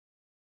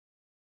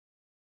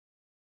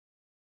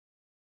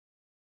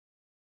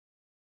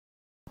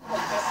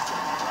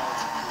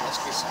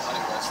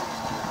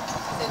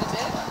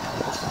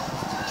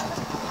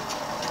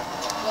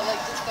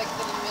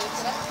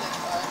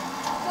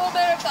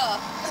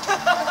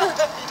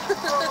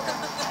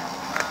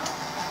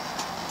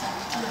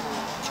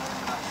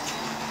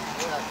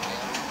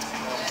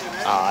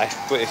Aye,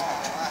 got to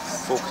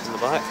focus in the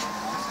back.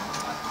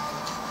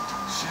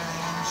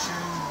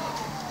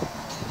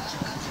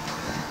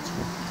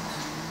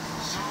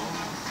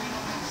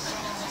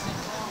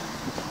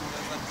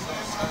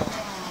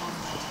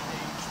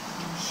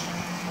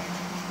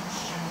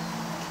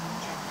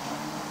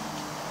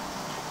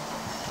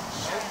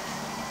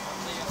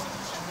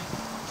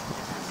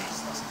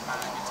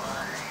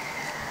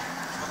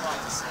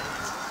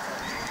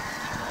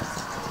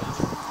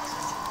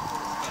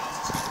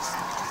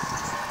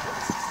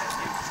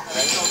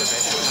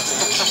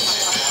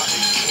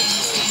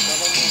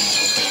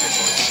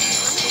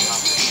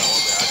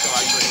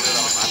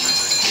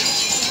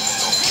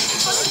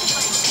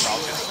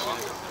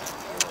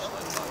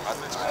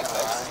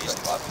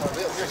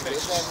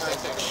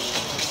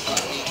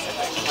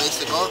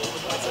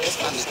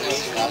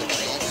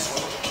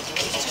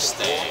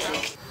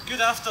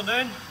 Good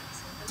afternoon.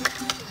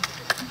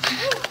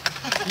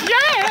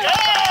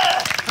 Yeah!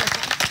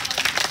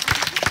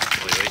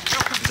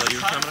 Is that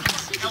your camera?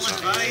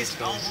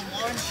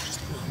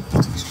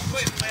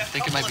 I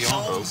think it might be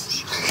on, bro.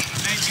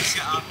 Lindsay's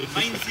got a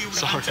minefield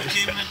of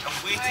entertainment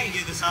awaiting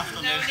you this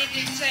afternoon.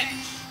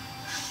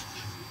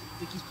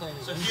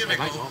 So here we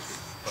go.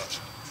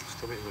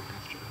 Still waiting looking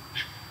after it.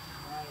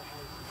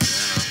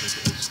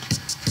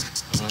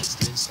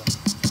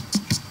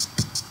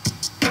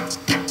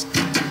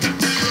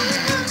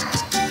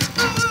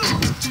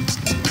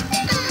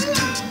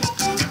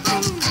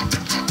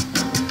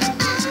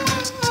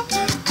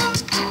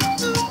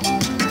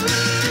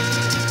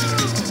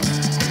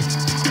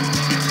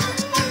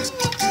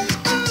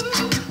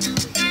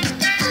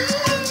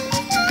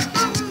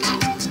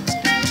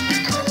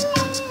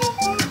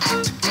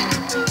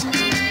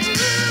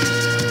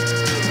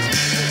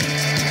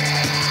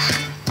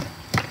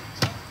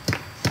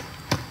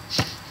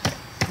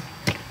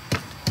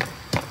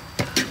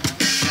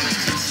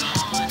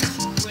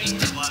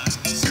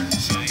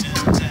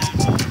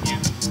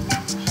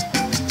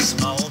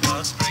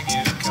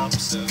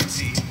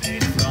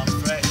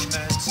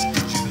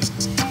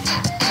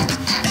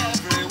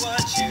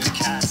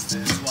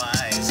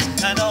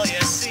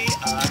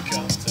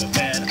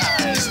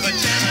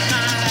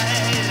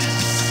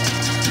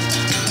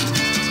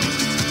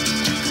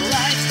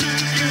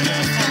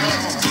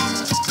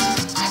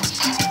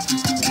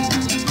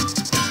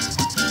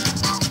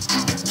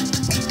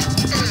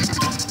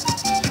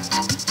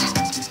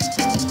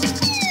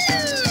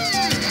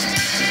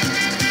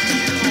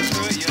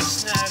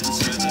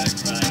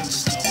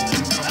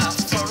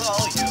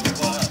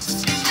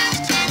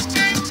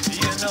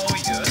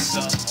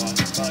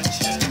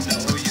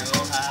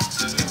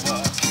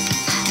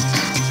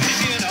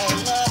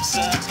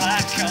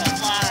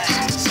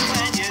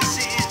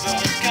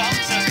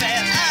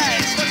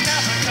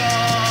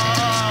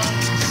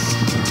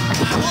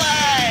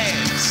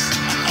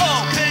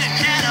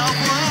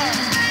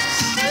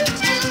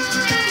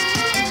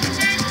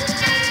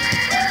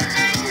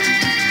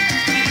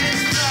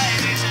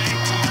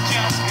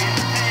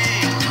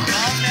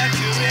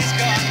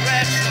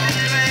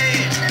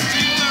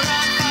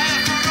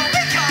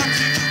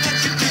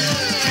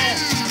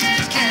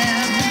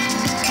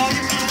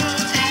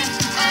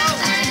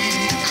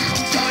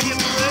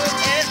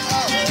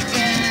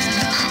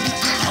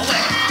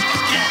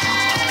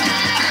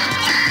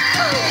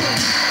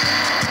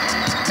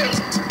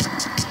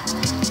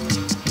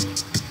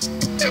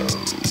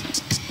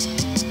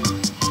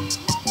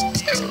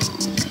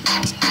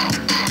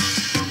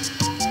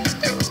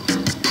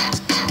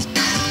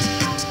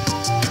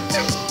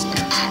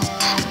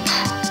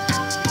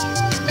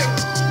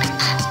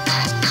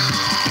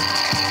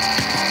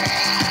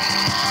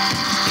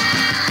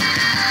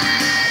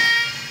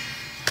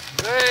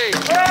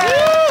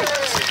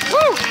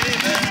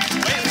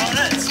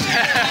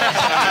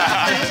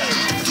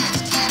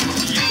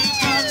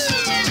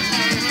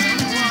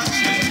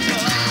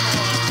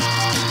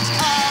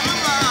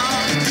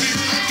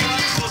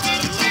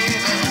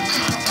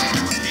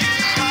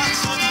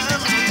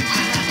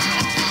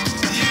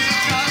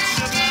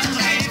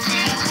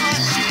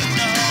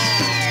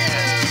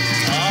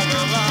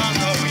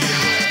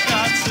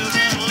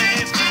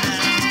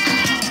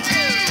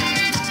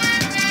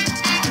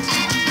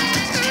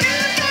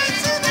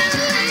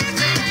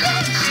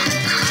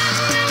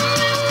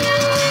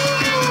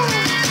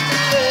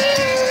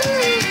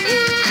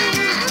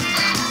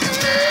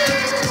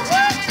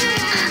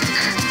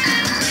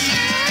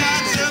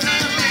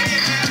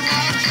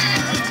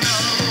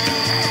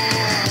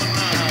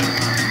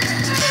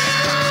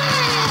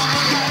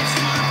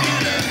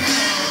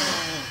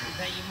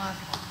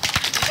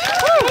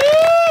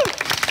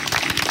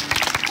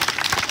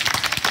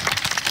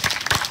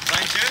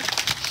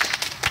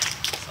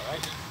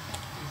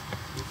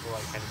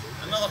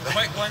 Another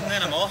quick one,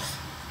 then I'm off.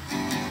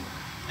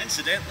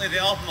 Incidentally, the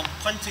album I'm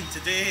punting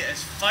today is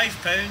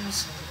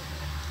 £5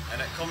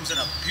 and it comes in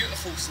a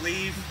beautiful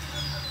sleeve,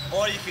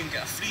 or you can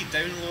get a free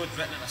download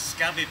written in a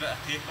scabby bit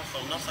of paper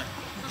for nothing.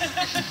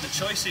 The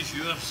choice is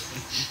yours.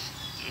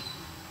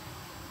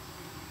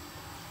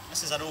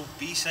 This is our old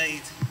B-side.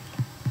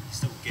 You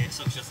still get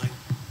such a thing.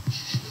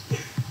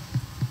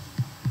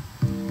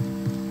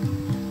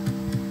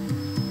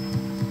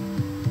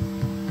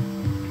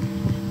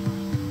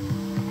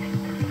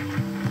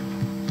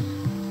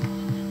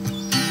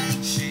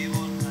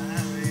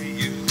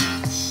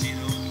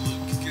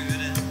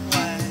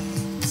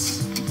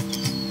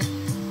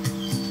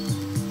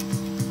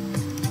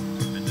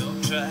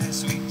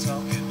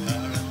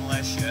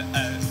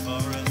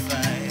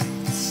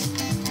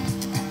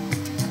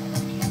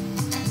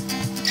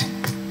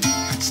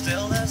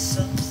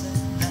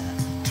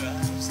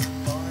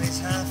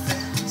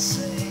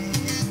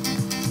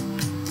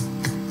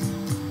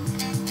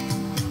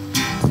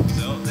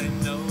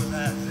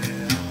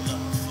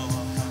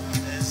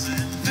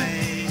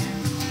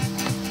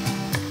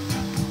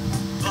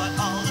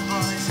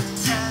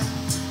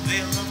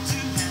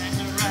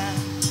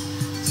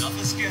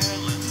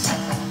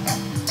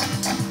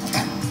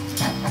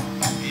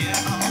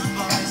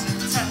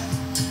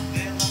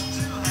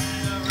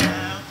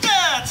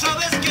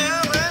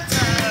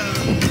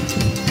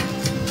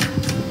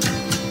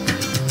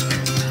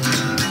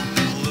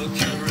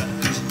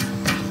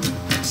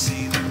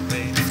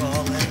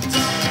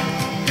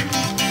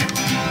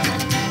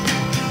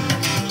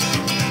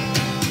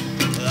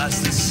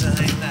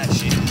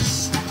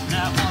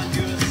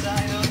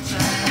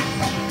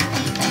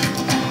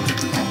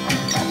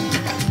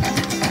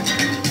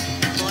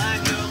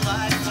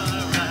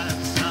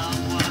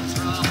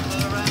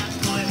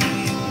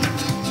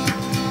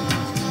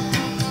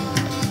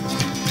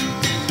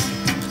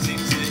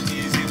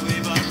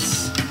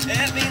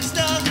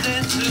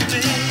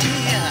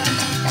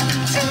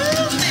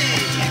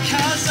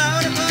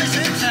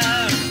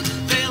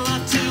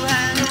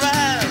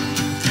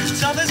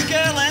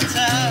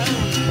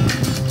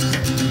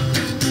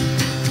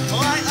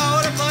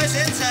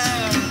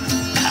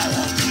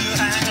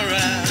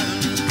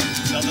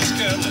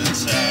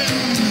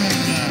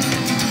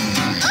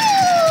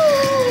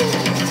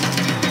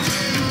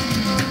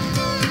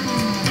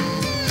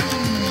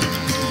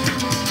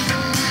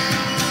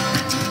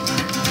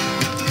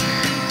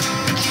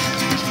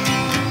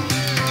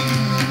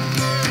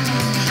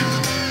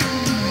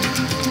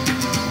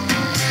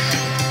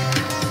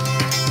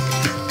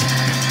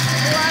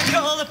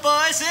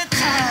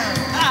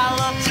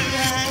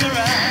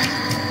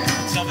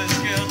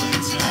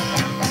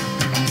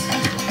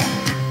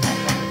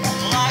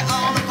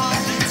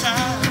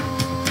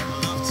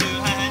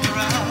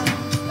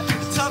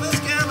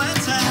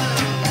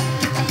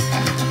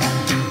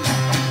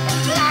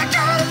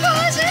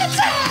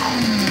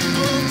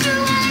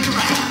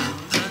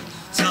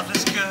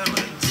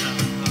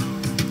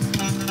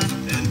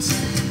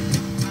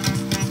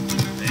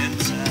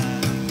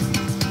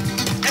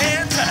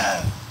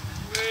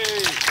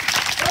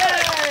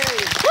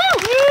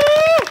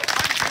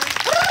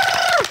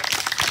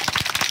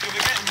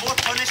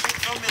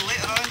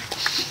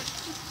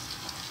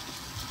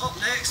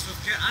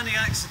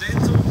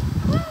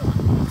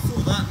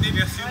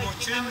 maybe a few more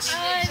tunes from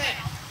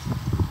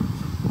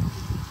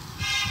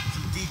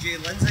DJ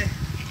Lindsay.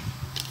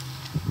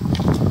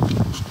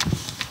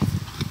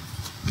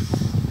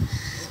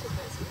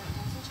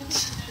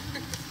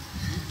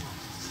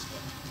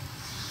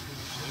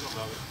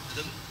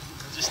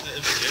 Just in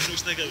general,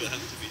 it's not about him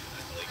to be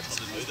like on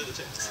the mood at the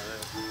time.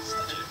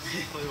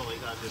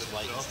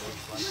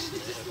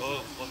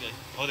 Oh, okay.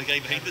 Oh, the guy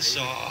behind us.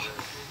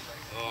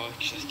 Oh,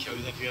 just killed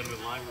him. Yeah.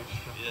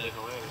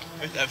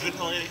 Everything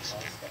hilarious.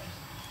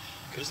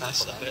 Because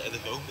that's the bit of the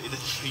film that he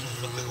didn't find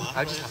fucking laugh.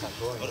 I just have that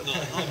going. No,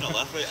 not even a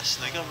laugh, right? A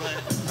snigger, right?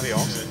 That'd be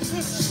awesome.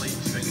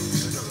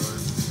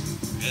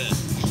 Yeah.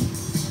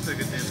 Pretty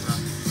good name for that.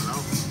 I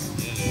know.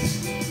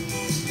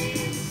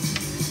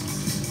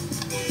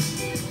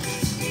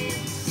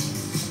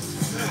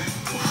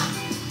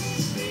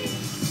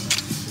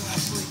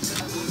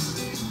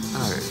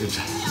 Alright, good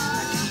job.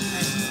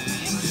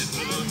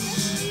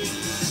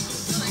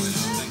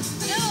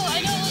 No,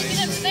 I know, look at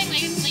everything,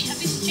 like, I've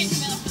been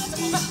checking them out for the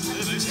moment.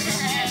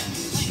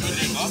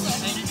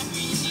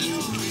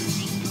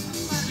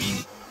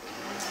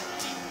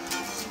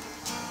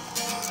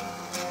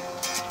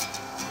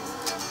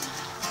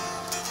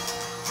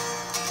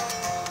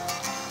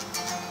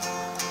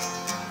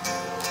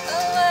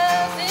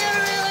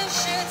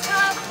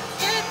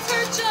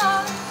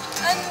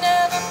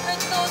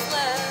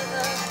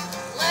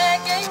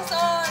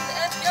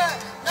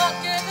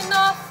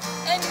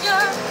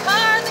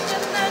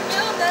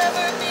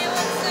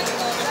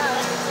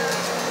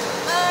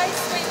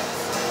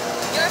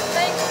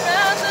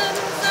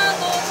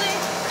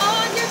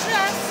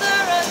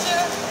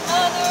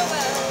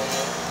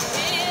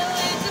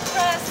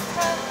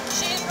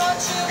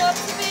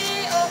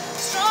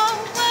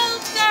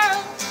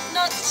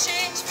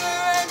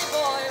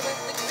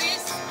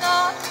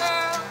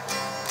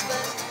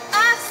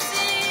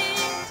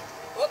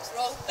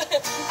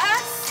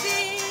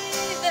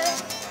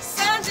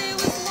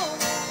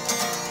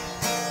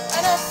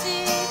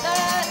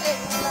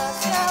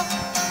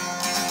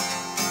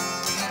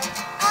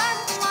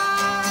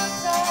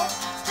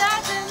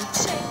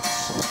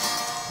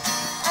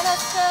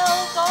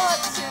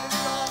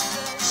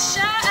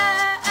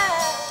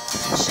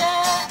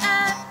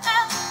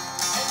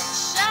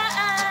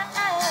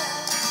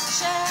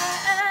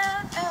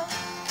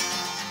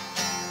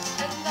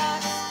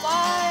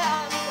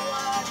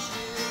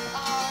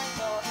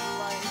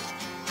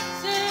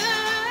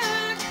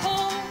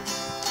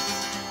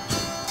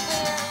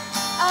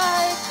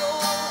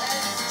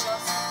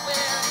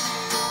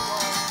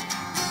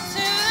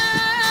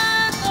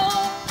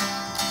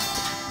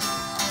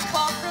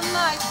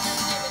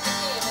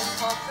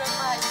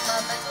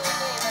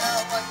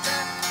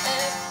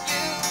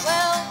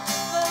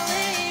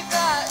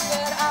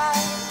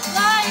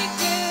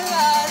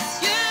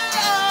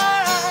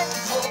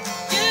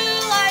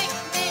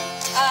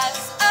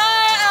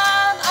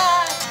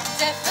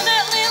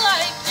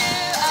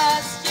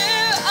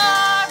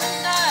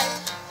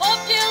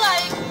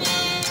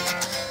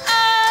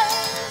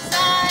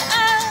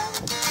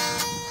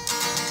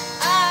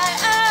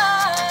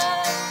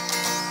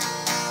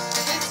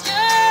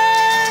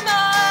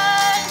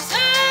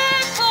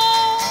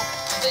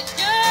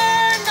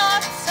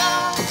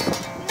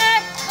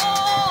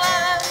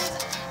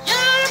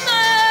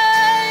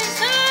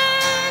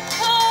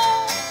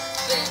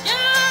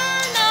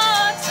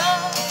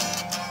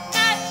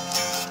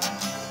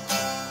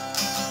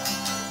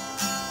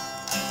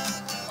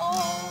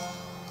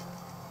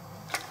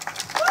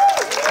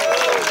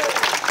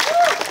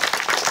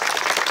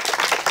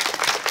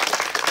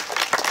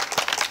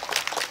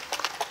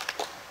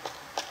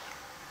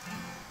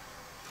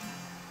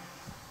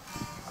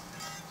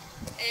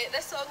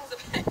 This song's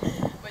about,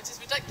 which is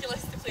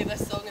ridiculous to play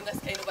this song in this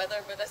kind of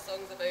weather, but this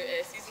song's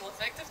about seasonal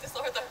affective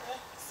disorder,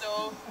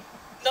 so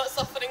not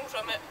suffering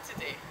from it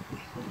today.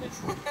 It's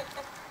called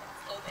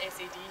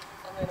S.A.D,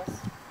 funnily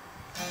enough.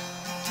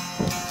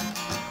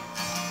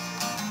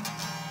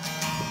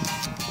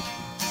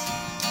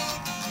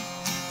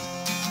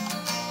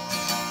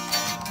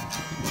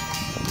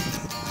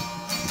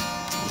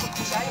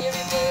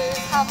 January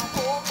blues have a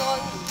hold on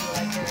you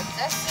like your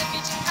obsessive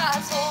reaching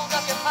has hold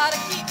of your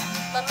parakeet.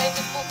 My mind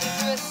is moving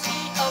through a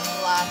sea of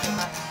black and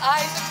my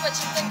eyes are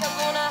twitching, think I'm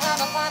gonna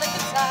have a panic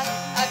attack.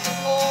 I've been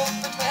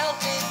home for 12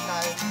 days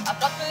now. I've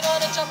not put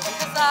on a jumper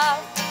cause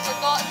I've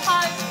forgotten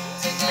how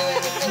to do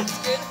anything that's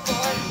good for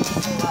me.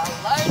 So I'll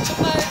lounge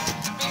about,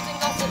 reading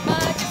gossip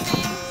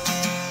magazines.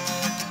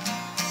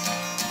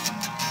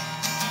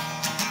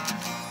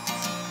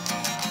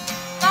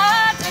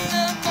 Bad in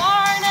the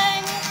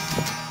morning,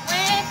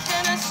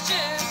 waking a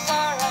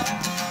stupor.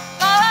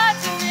 Bad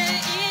in the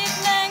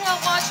evening, I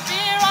watch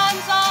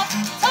reruns of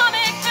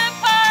Tommy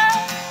Cooper.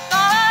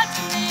 Bad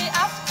in the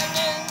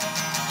afternoon,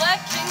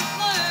 flicking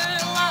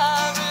through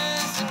La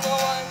Rue, and no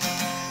one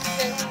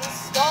can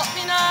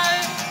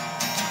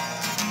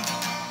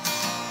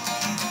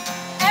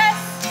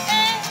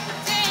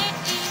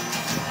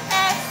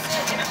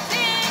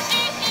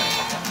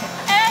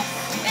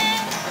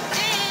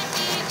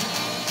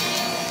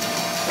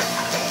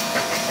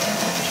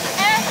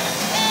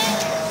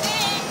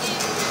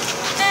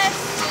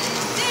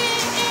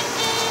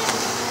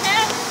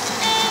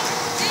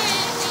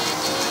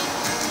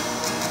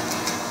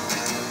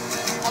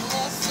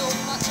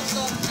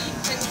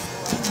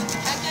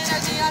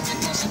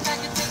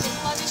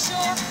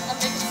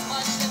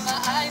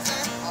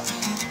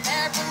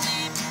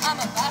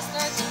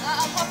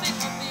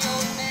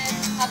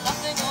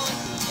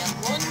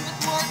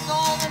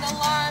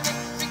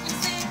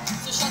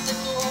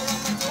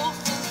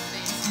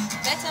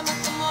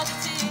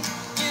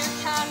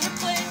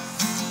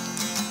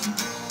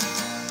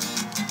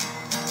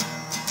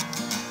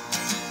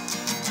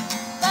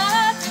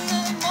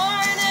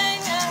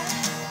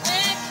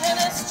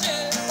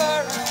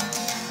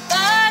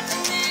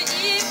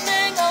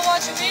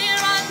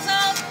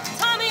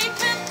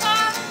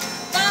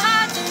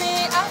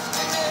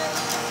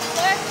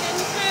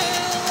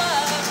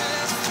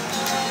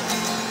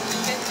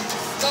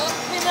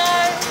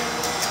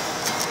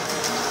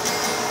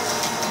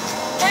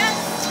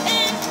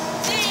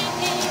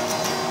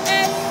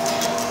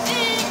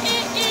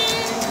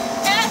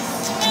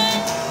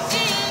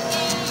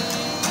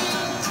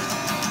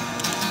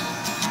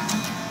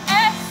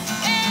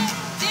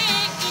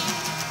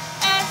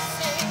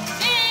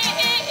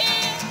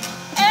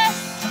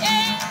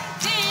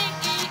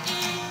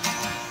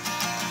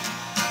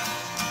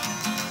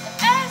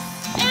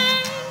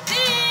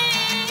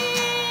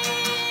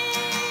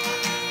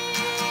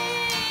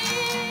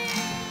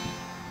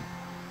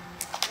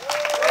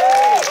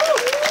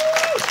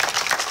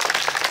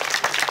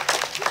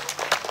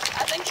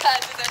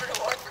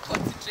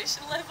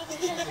concentration level.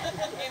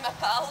 Me and my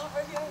pal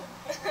over here.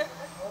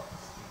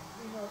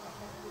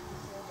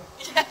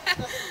 Yeah,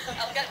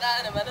 I'll get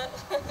that in a minute.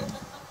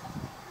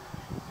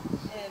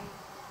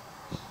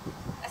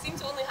 I seem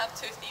to only have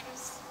 2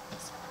 themes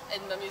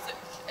in my music.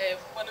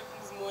 One of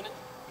them's moaning.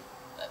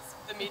 That's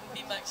the main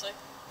theme actually.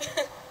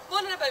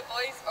 Moaning about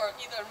boys, or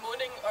either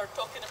moaning or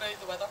talking about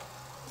the weather.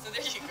 So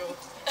there you go.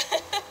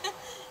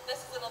 This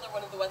is another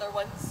one of the weather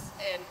ones,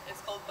 and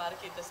it's called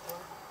Barricade This Door.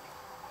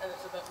 And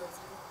it's a bit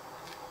Lindsay.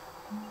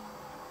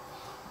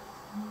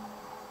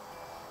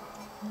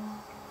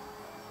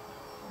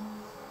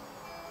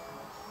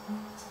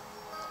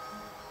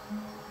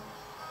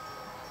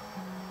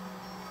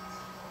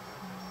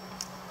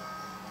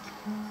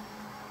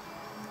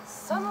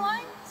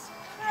 Sunlight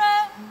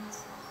crept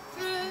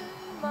through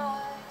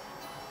my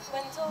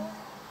window,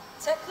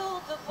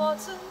 tickled the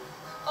bottom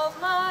of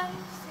my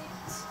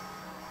feet.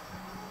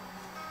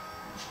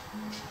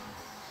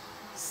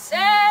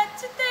 Said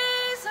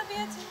today's a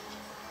beauty,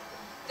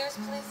 there's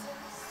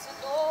places to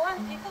go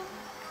and people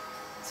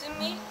to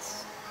meet.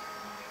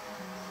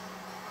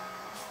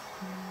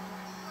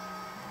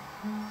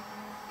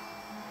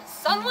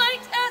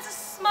 Sunlight as a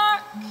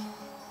smirk,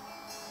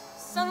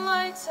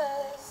 sunlight as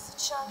a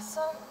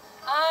chancer,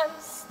 I'm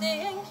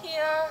staying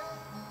here.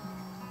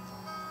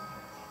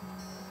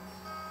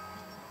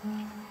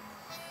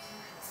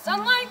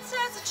 Sunlight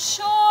as a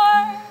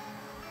chore,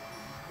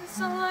 and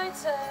sunlight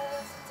as a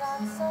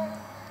dancer,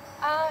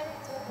 I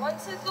don't want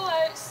to go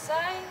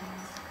outside,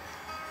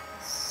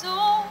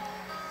 so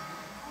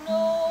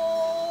no,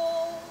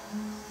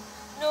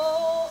 no,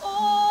 no,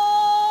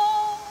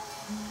 oh,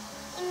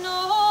 no.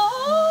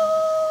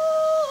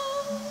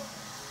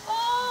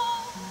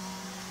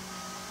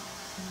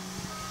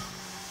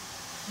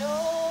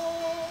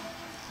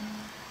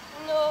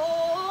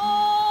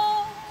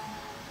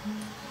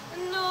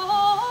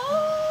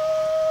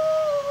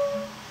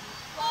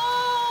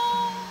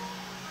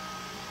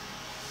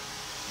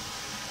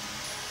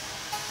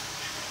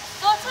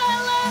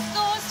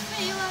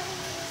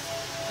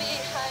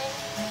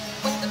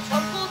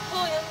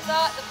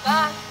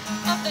 Back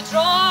of the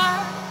drawer,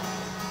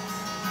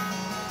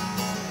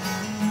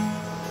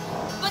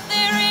 but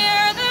they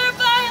rear their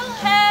vile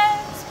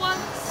heads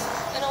once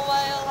in a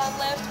while. I'm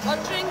left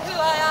wondering who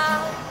I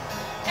am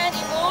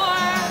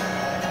anymore.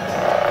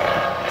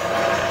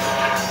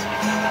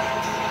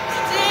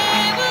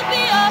 Today will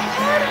be a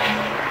party,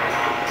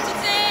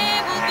 today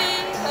will be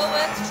a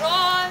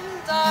withdrawn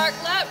dark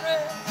lit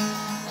room,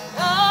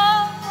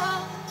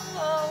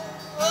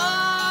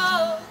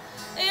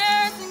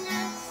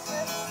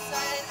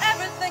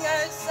 and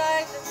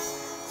outside this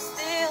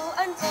still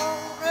and dull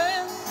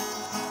room,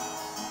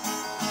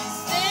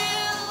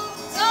 still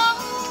dull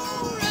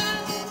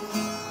room.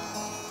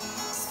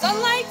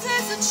 Sunlight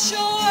is a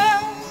chore,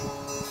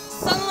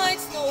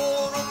 sunlight's no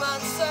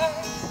romancer,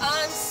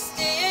 I'm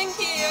staying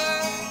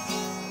here.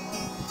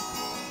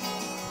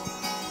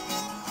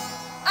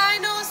 I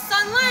know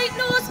sunlight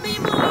knows me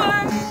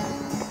more,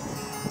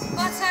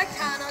 but I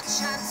cannot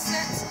chance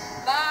it.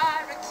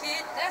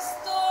 Barricade this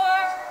door,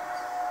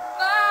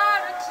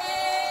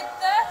 barricade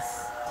this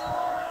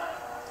door,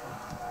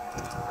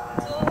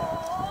 door,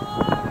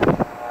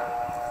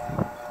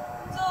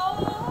 door,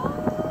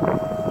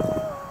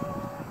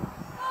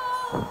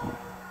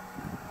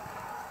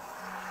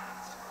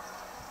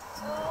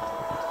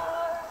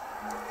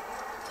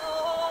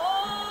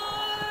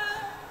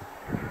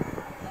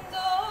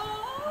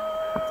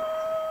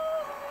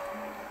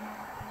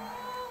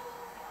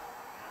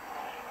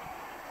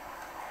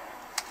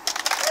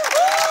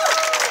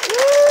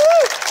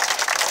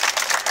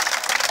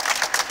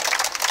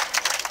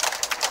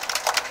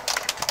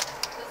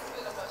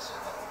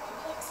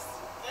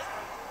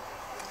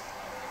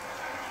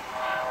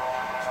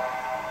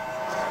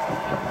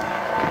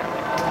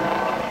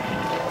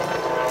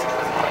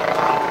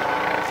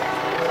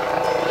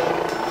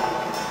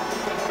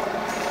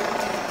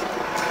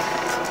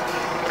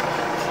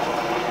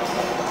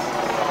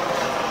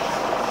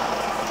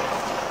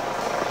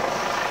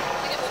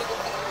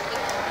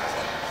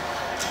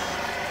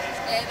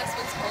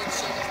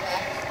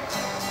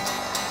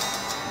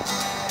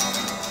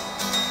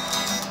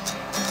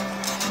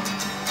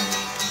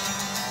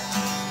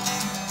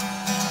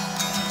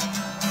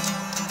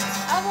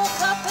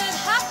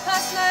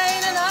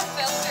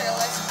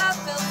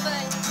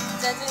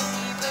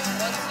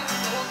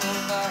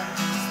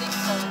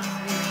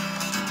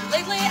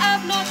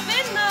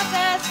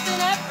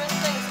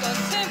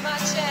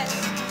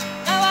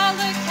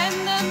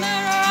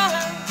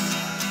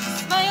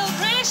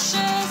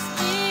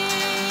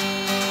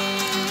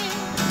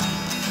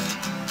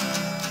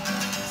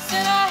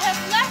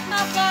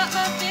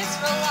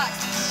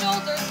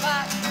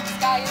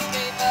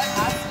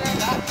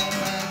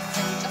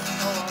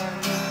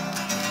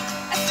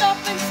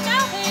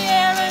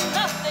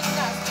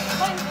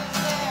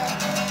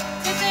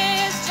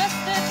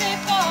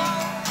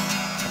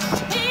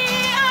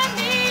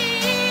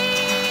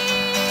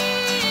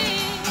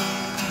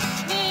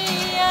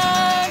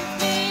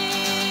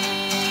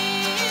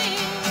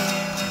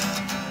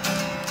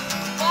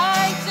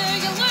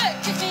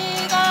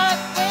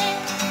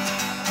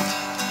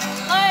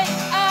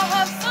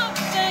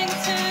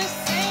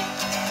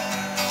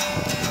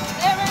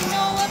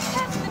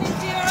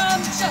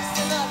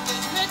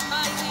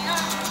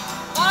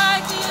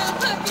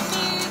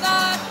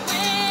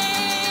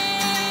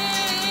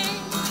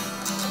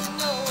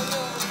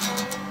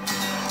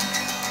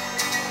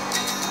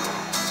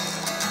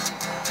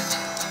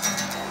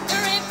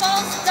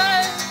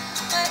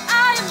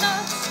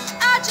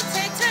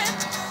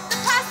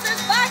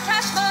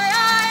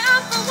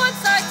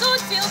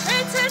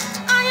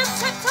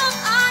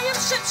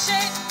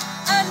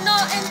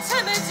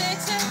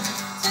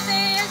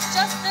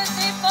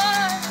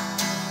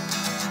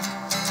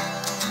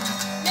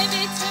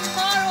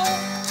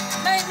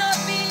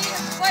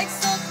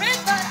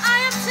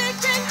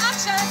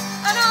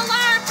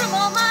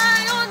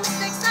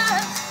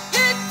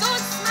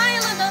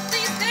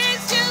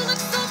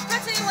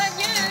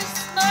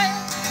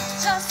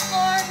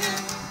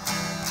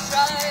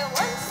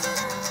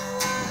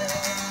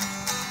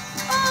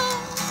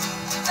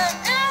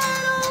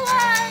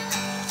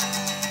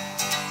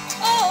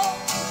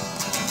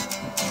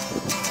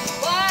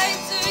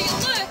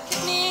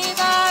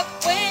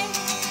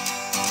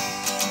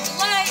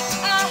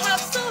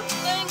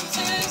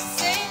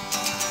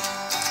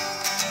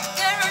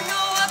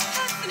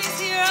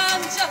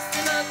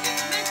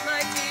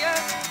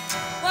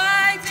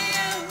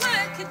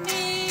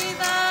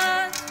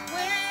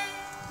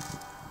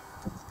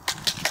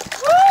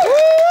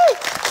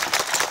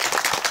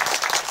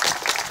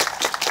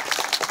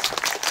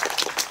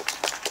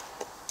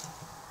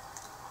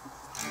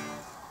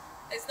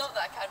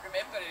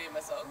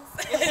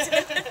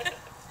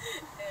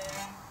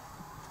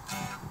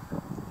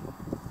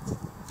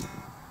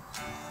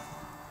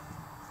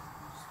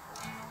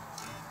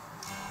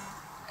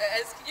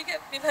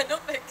 Read my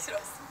notebooks,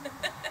 Ross.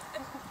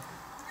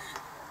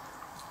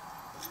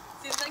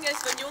 See, the thing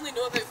is, when you only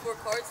know about 4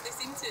 chords, they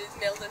seem to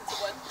meld into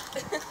one.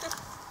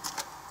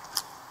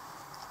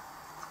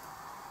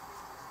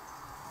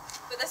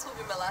 But this will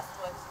be my last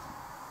one.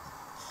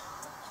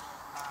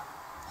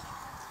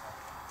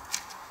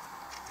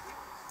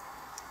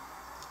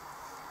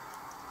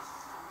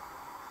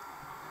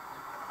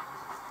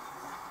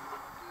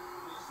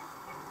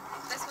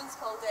 This one's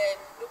called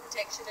No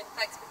Protection and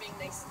Thanks for Being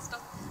Nice and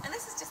stuff. And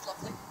this is just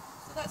lovely.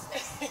 So that's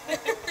nice.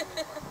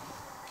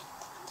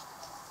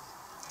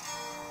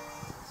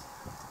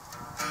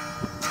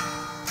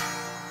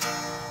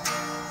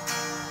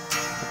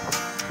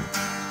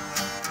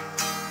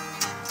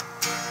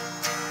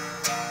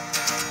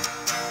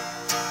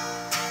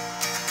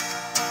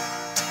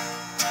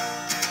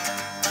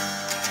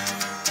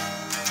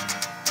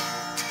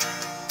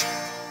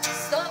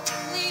 Stop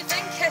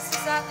leaving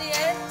kisses at the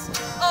end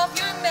of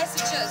your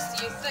messages.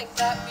 Do you think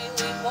that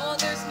really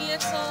bothers me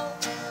at all?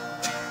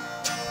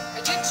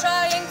 Are you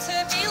trying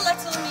to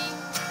belittle me,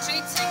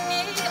 treating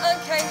me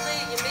unkindly?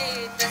 You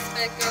made this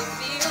big girl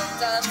feel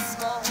damn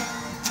small.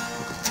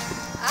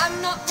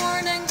 I'm not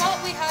mourning what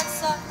we had,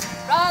 son,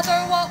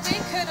 rather what we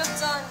could have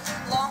done.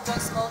 Long walk,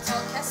 small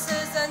talk,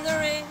 kisses in the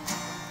rain.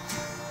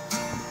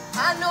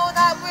 I know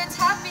that would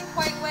have been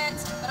quite wet,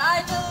 but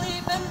I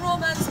believe in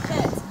romance,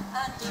 pet,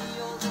 and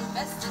the old and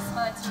best is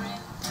my terrain.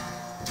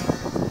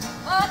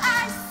 But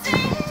I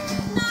see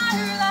now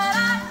that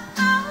I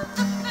am the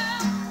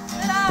fool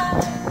that I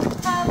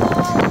have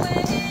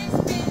always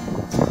been.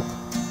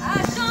 I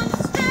jump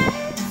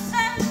straight,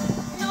 said,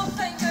 no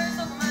fingers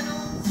over my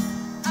nose,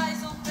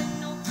 eyes open,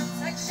 no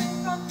protection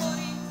from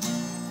police.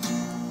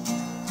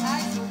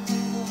 Eyes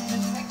open, no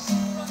protection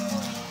from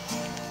police.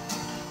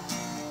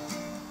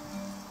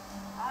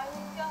 I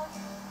am young,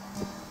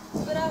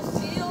 but I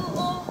feel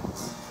old.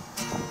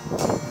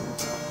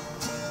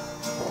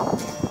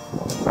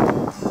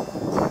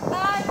 I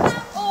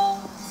am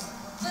old,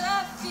 but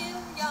I feel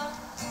young.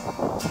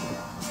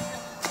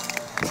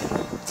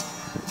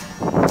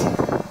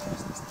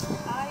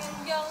 I am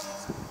young,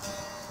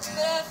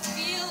 but I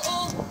feel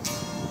old.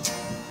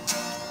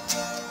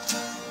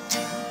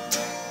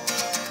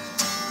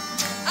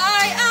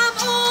 I am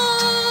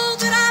old,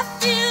 but I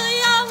feel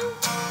young.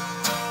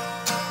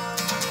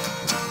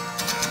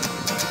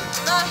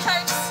 My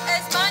house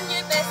is my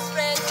new best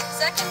friend.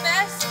 Second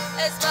best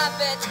is my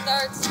bed.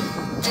 Third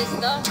is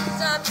the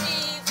damn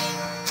TV.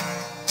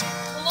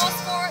 Close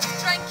fourth,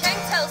 drinking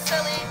till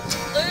silly,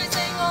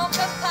 losing all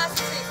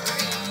capacity for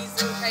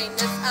reason,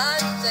 kindness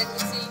and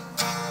dignity.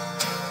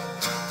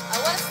 I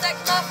want to stick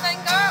my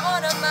finger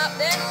on a map,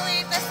 then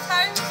leave this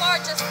town for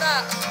just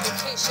that.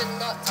 Location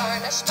not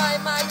tarnished by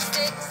my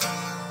mistakes.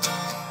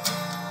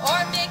 Or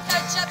make a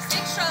gypsy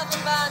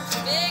travelling band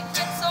for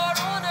vagrants or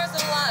owners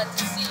of land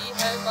to see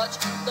how much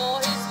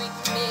noise we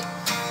can make.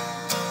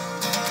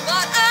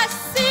 But I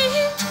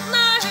see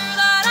now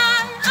that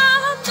I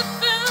am the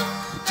fool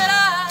that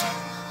I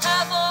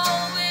have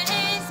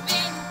always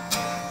been.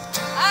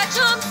 I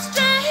jump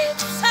straight,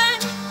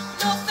 time,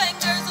 no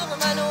fingers over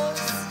my nose,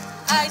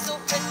 eyes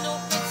open, no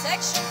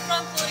protection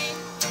from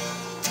police.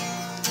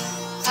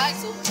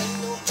 Eyes open,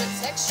 no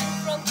protection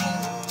from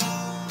police.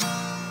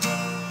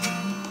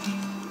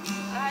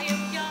 I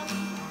am young,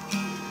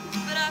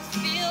 but I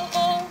feel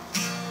old.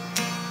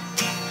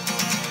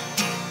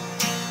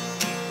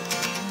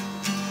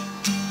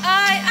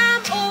 I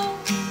am old,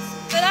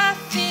 but I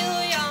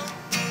feel young.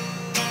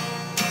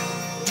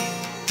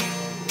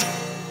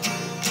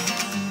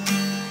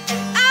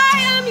 And I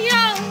am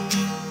young,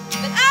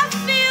 but I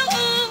feel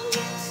old.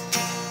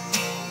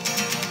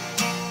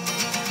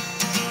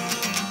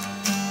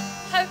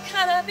 How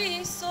can I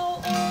be so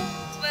old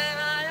when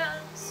I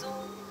am so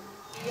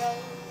young?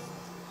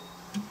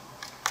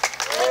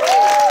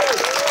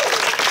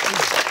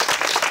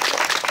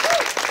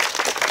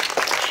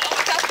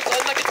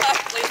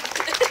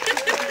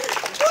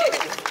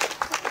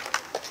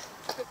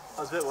 I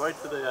was a bit worried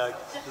for the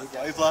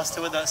guy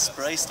blaster when that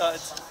spray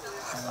started.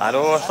 I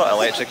know, I thought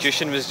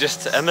electrocution was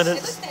just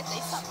imminent.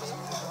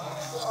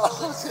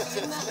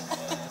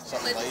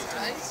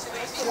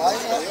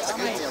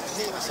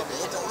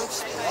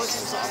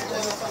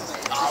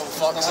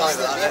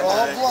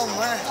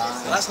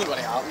 That's not going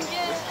to happen.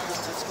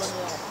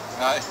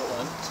 Aye.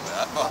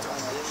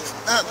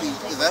 That'd be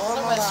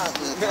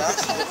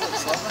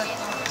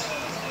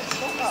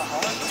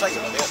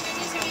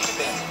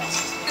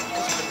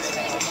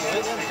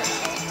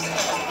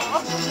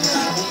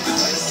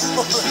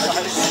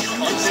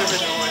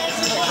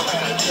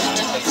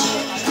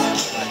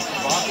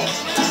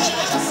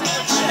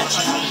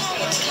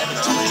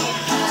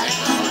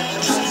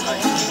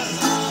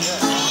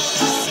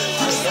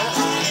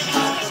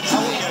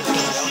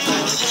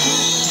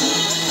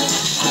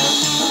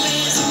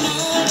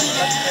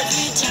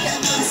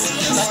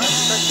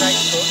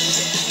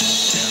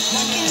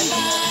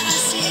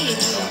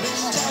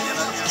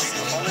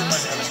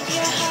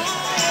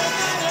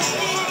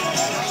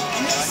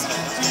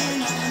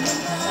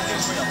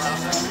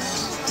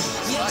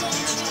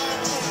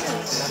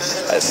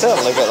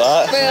certainly got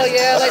that. Well,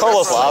 yeah, like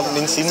Collars that I haven't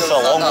been seen for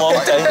a long,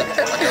 long time.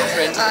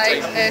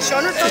 Aye,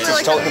 Sean would probably Just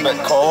like talking about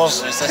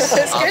collars. It's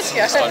good,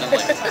 yeah.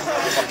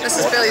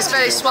 This is Billy's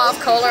very suave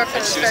collar,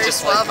 it's very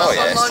suave. Oh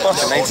yeah, it's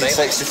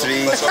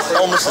 1963,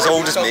 almost as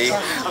old as me.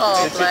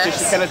 Oh, bless.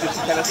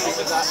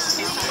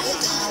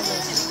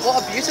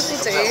 What a beautiful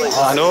day.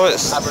 Oh, I know,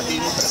 it's. I'm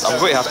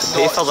going to have to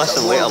pay for this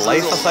in later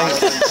life, I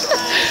think.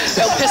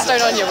 It'll piss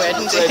down on your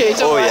wedding day,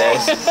 don't worry.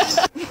 Yes.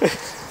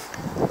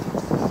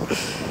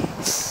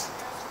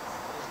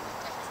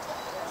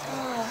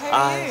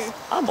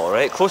 I'm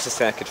alright. Closest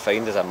thing I could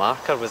find as a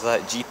marker was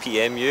that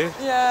GPMU.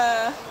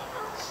 Yeah.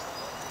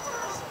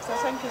 So I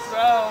think as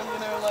well, you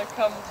know, like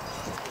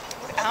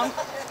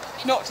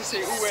not to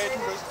say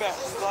Edinburgh's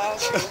better than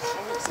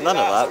Glasgow. None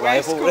of that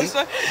rivalry.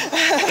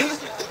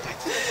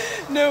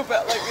 No,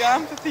 but like the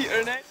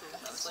amphitheatre next.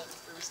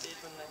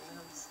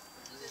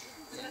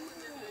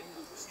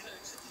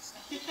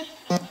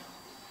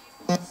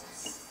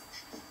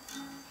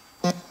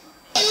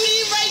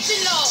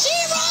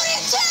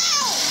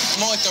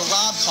 More like the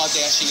Rob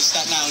Kardashian is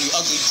that now, you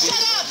ugly bitch.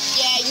 Shut up!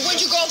 Yeah, you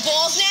want your girl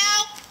balls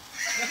now?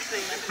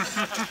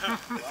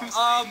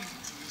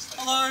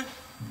 Hello.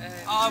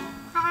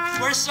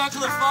 We're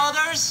Circle of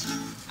Fathers,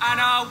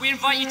 and we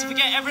invite you to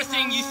forget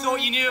everything you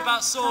thought you knew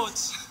about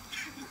swords.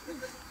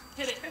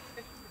 Hit it.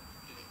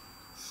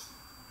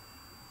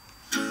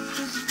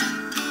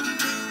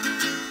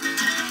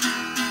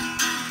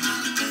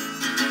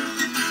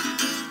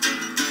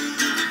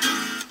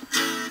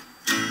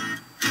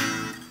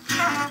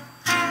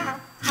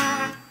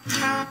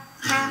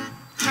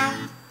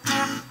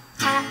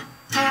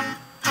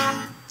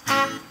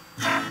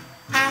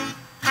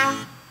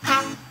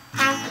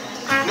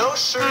 No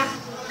shirt,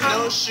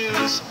 no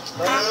shoes,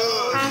 no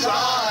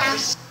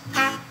ties.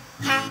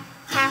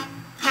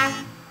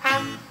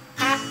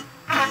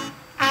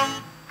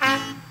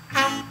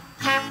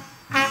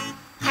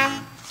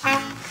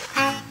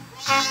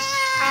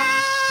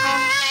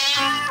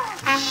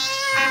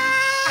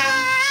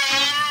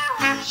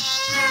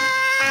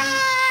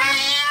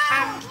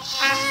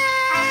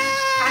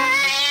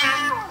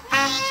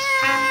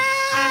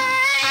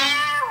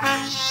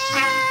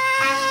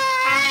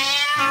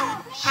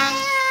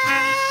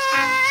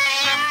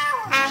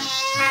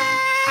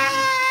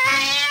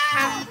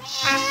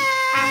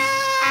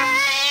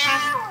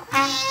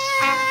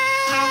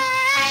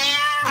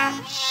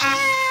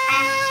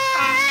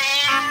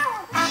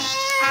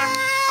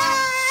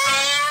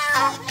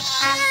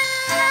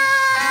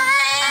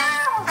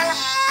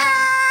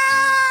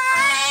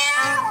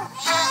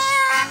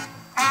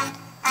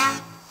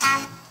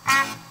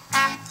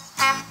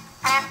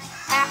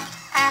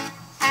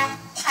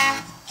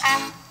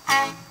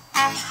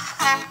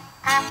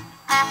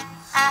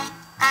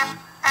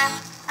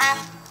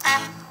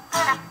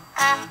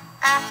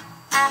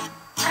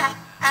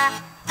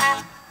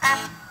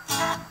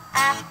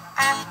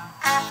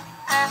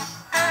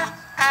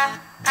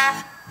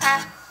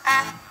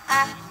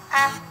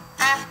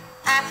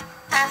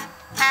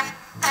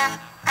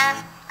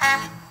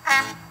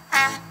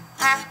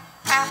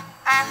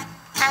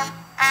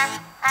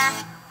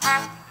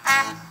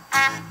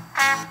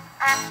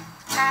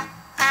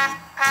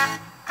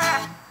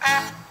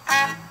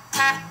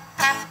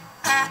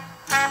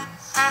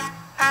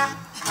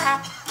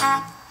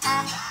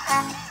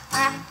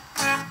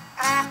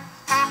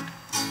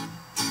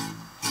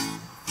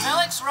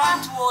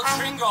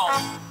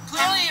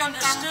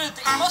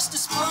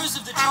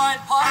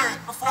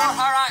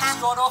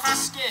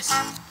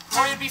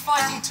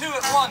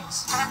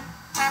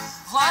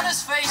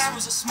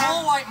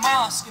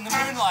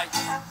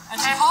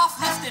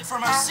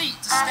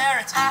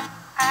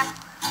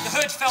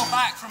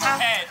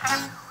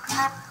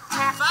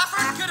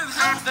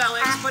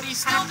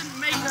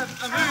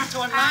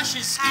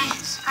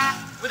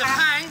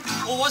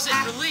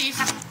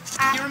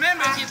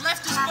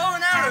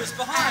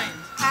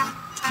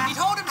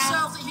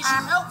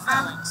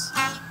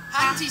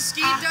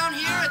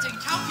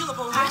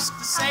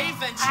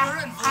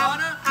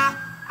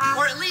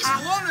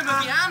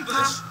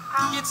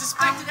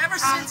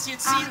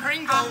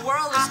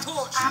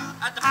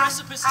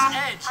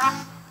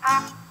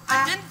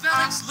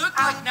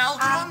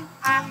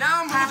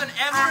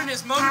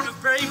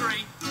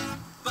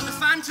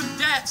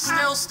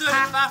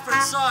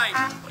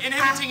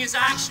 His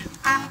action.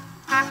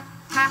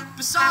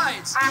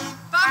 Besides,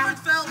 Bafford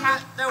felt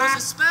that there was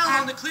a spell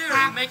on the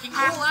clearing making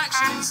all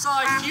action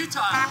inside futile,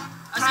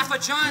 as if a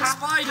giant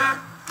spider,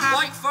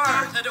 white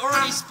furred, had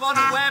already spun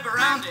a web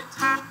around it,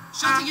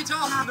 shutting it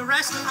off from the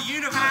rest of the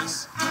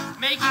universe,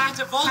 making it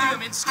a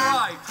volume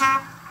inscribed.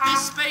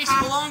 This space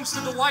belongs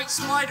to the white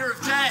spider of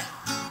death.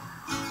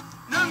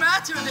 No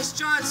matter this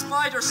giant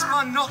spider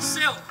spun not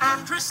silk,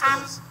 but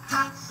crystals,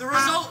 the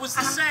result was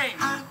the same.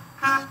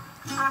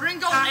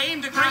 Ringgold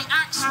aimed a great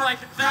axe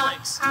swipe at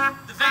Velix.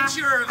 The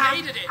Venturer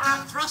evaded it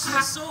and thrust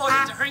his sword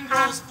into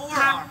Ringrol's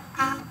forearm.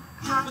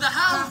 With a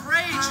howl of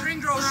rage,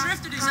 Ringrol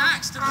shifted his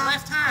axe to the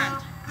left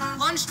hand,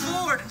 lunged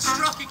forward and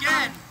struck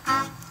again.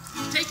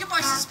 Taken by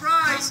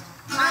surprise,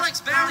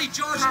 Alex barely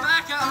dodged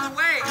back out of the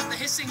way of the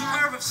hissing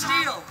curve of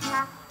steel,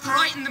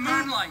 bright in the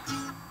moonlight.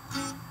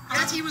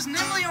 Yet he was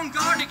nimbly on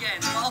guard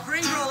again, while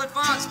Gringrel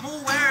advanced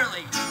more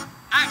warily,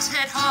 axe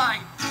head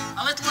high,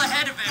 a little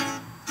ahead of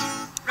him,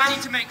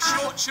 ready to make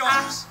short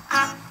chops.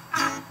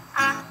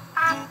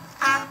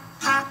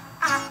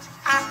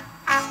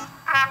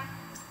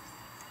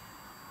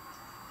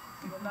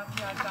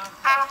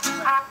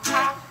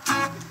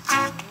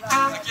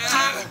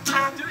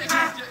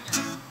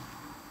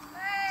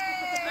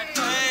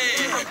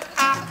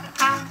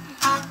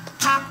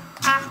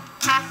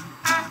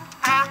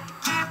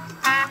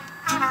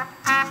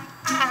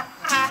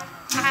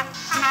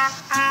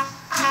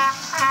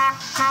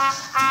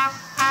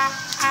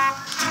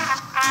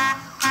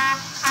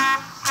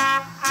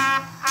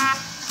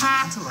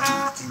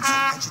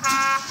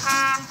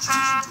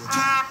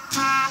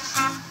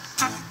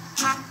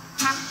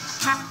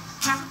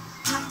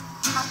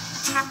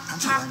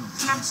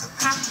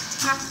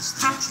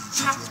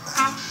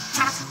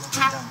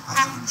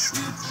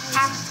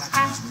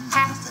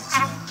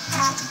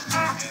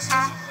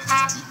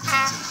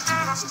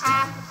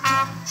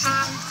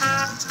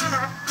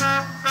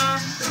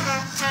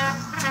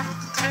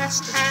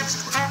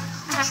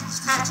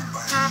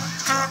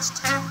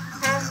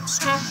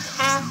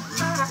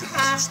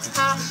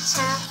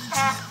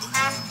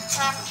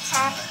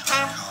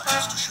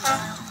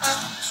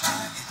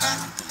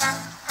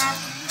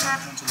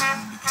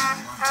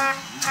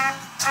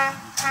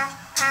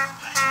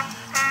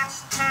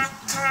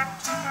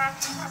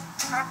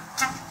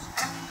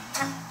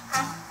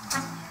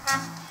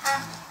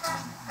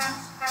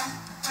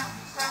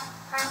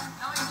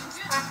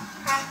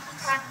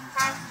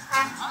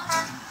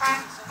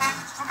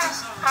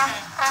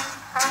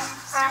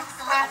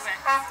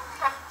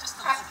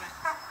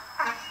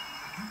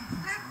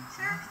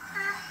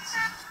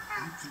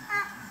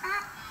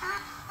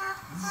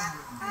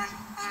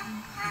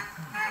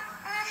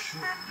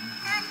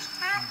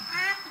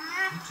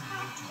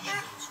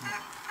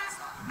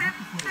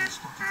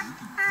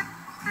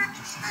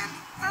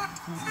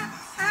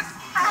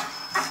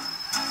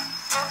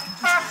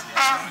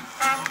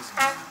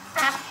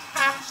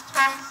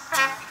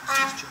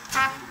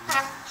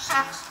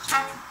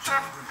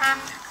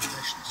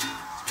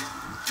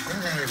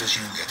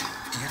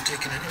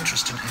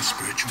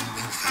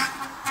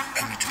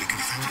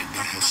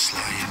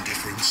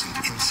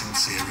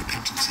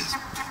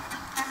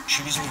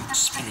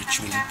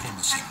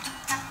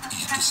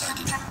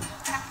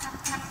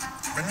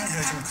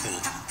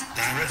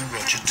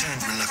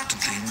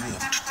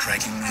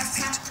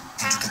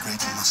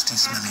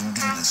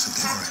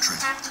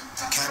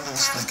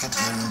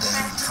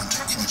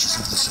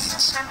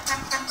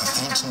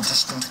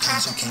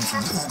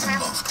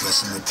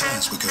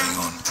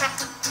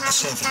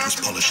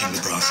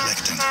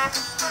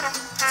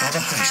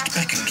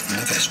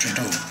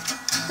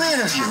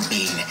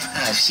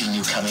 I've seen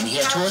you come in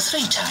here 2 or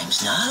 3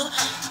 times now.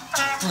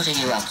 What are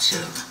you up to?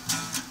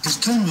 His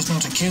tone was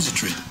not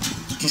accusatory.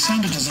 He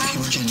sounded as if he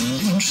were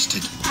genuinely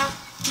interested.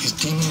 His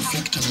demon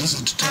flicked a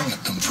lizard tongue at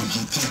them from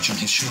her perch on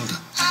his shoulder.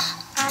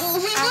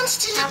 We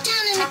wanted to look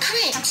down in the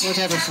crypt.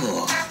 Whatever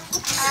for?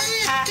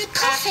 The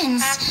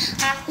coffins.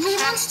 We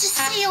wanted to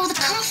see all the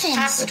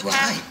coffins. But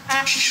why?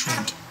 She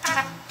shrugged.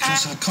 It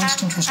was her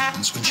constant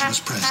response when she was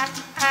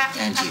pressed.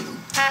 And you?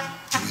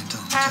 He went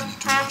on, turning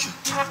to Roger.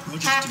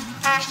 Roger's demon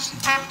anxiously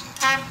looked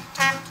at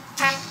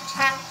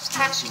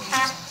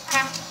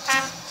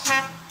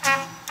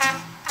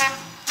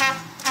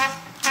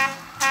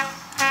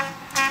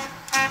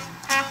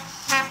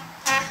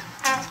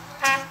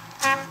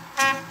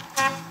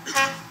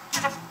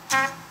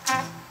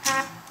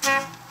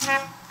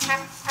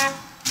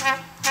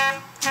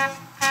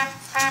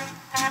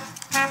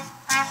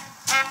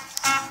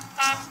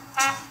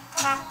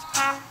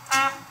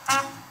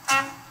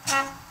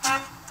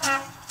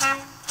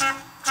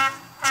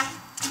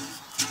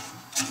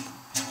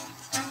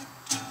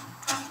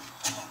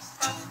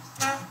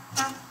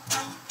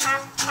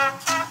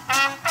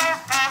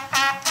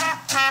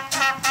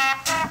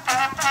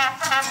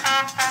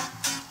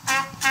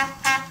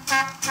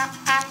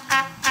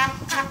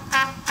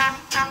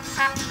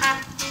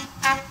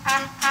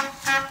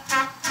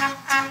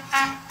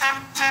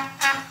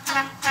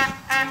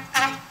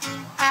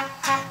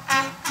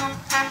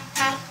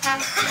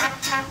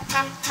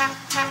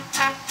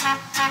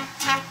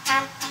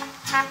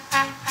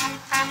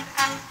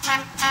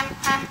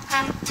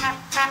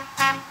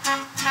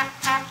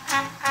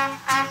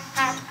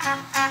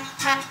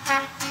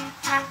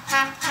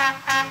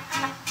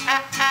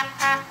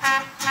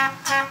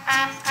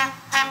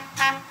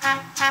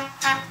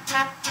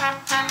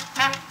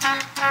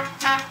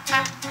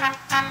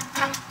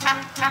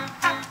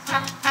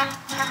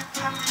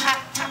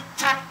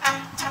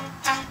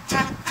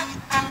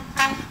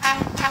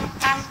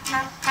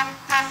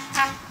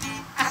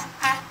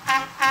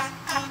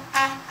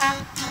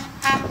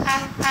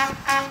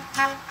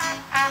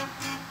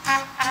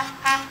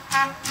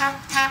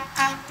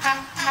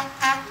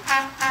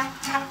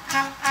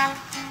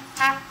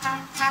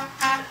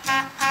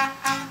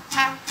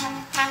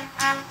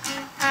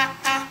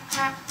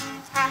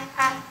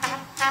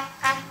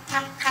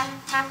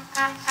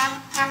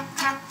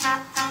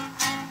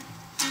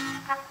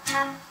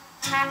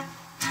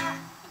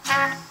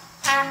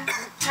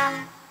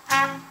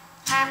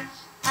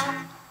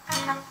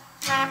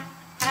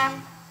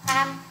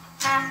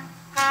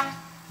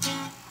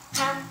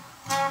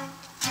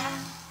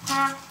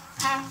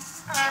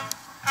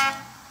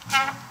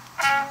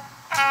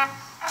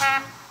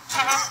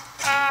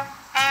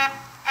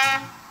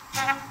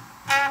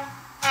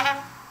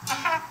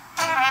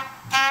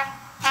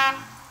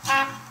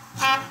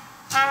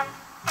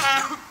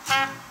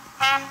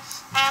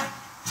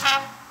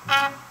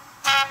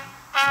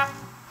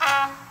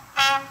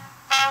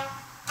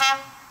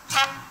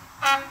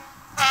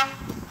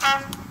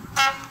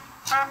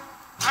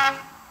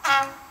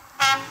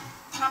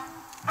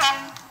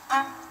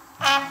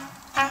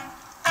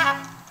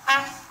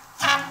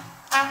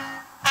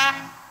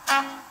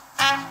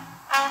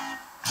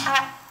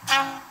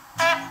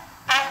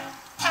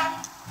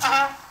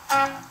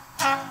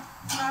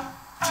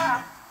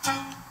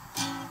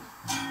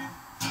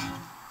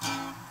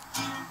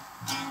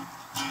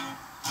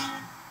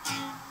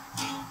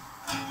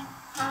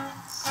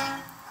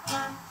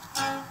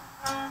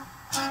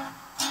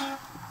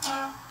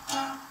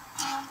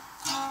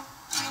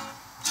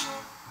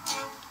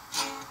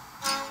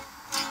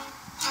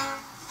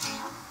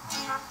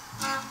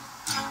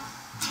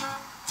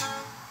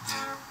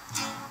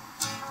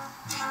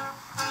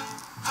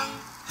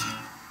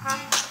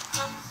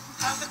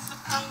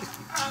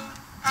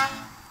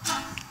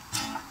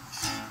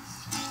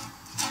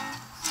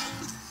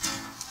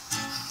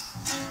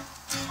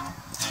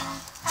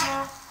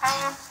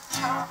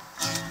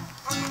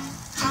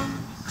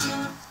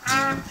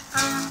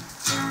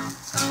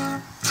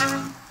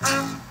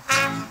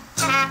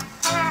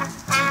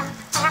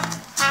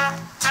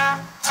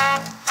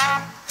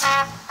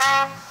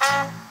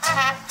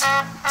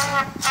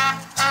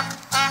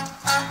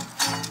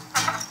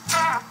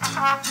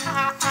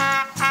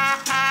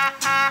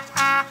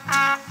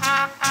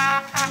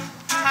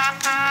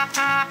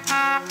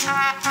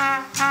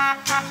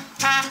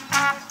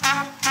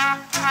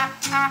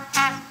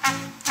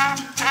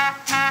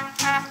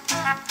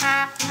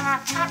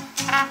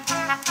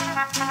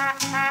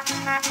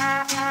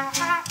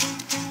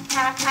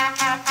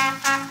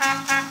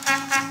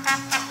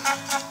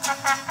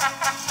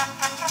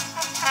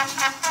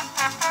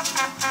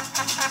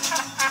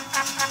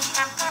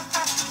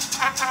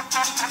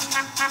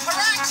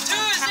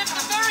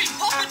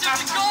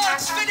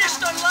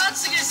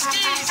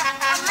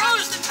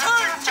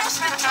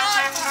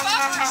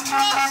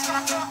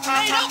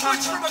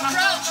From a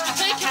crouch to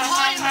take him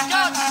high in the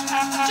guts,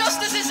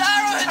 just as his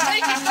arrow had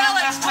taken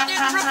Valak's, but in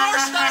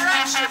reverse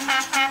direction.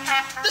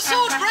 The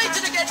sword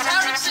grated against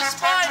Eric's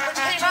spine, but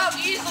came out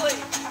easily.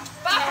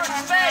 Backward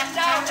sped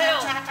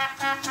downhill,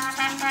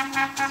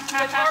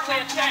 with hardly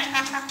a chance.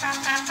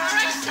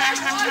 Eric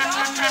stared wide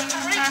after him, the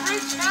great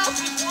brute's mouth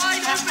was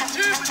wide open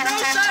too, but no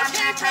sound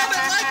came from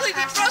it, likely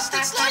the thrust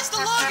had sliced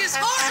along his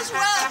heart as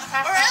well,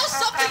 or else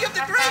something of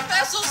the great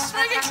vessel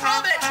swinging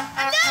from it.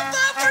 And now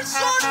Backward's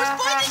sword was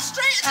pointing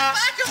straight at the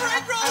back of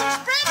Ringroll,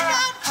 who spread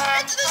around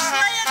into the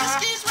sleigh, and the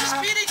skis were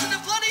speeding to the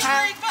bloody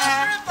flaying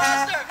faster and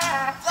faster.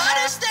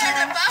 Vlada stared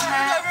at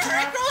Backward over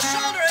Ringroll's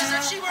shoulder as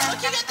if she were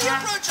looking at the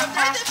approach of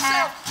death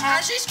himself.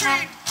 As she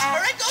screamed,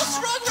 Ringroll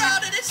swung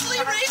round and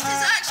instantly raised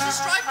his axe to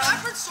strike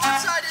Backward's sword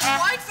side. His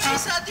white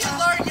face had the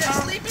alert yet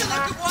sleepy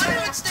look of one who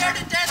had stared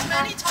at death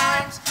many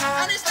times,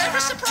 and is never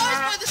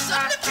surprised by the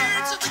sudden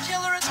appearance of the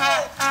killer at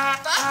all.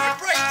 Backward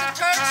braked and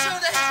turned so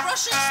that his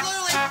rushing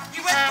slowly, he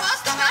went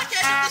past the back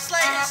end of the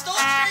sleigh, his stone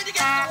straight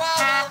against the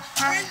wow well.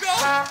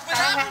 Ringroll,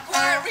 without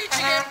quiet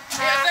reaching him,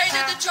 he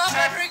evaded the jump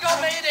and Ringroll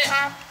made it.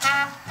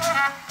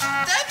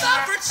 Then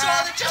Backward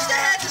saw that just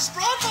ahead the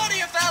sprawn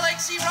body of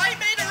Valak's, he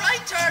made a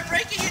right turn,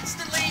 breaking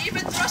instantly,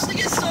 even thrusting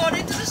his sword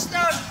into the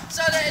snow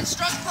so that it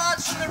struck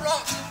parts from the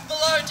rock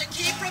below to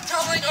keep from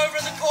tumbling over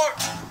the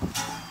corpse.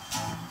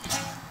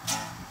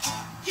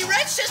 He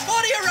wrenched his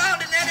body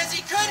around, and then as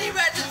he could, he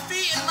ran to the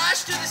feet and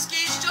lashed to the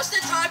skis just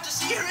in time to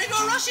see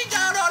Ringroll rushing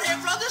down on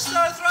him from the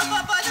snow, thrown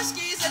up by the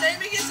skis, and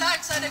aiming his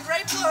axe at a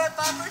great blow at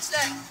Backward's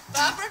neck.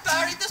 Backward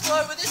parried the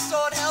blow with his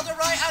sword, held a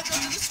right angle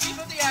to the sweep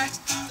of the axe.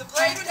 The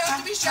blade would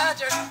have to be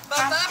shattered,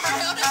 but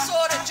Backward held his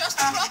sword at just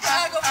the proper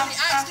angle for the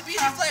axe to be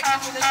deflected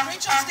with his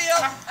breech of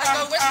steel and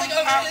go whistling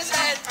over his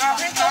head.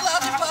 Ringroll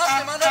landed past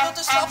him, unable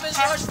to stop his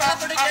rush.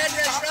 Backward again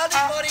wrenched round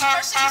his body,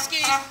 cursing his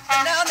skis,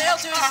 and now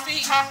nailed to his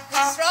feet.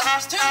 His thrust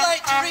was too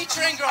late to reach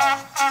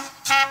Ringroll.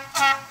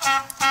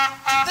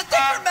 The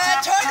thicker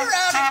man turned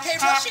around and came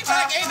rushing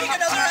back, aiming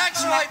another axe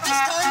swipe. This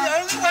time the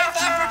only way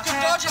Backward could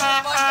dodge it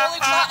was by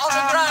falling flat on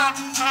the ground.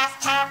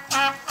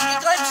 He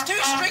glimpsed two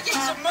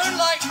streakings of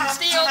moonlight and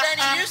steel, then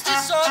he used his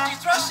sword to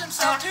thrust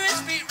himself to his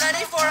feet,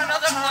 ready for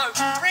another blow.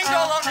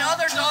 Ringroll on the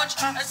other dodge,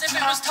 as if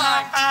it was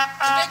time.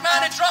 The big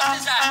man had dropped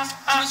his axe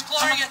and was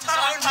clawing at his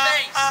own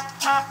face.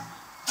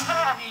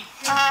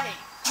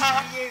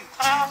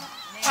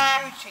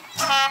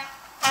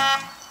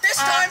 This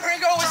time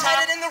Ringroll was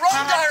headed in the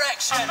wrong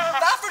direction.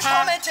 Backward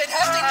commented,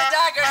 hefting the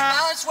daggers,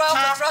 balanced well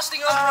for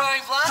thrusting or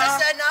throwing. Vlada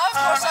said, now of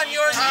course I'm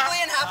yours, equally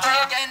and happily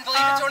again,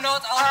 believe it or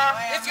not,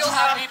 if you'll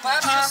have me,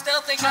 perhaps you'll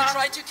still think I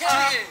tried to kill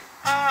you.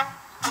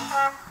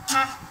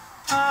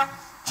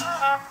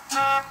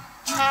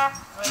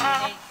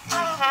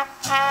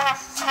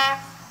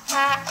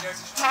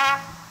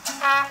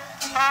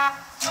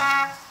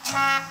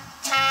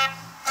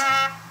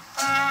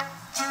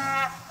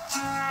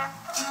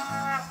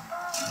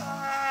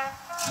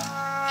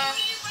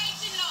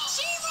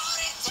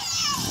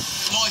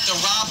 Like the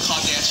Rob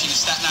Kardashian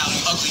is that now,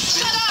 you ugly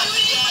bitch. Shut up!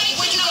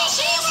 Where'd you go?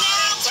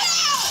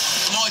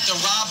 Like the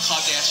Rob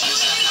Kardashian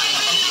is that now, you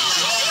ugly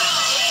bitch.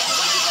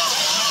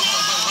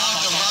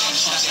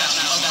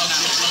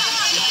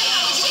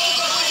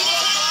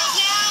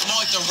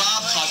 Like the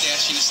Rob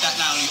Kardashian is that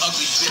now, you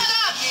ugly bitch. Shut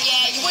up!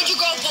 Yeah, where'd you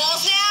go,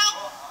 balls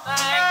now?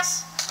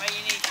 Thanks. What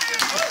you need.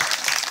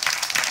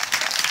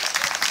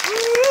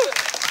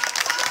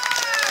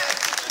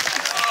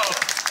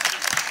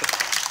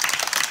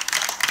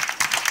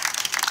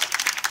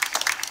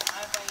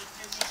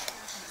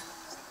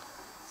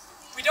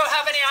 We don't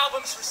have any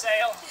albums for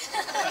sale.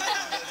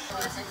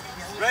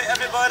 Right,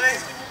 everybody.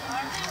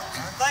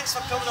 Thanks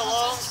for coming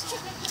along.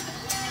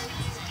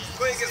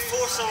 Going to get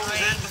 4 songs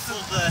in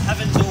before the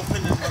heavens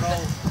open and we're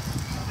all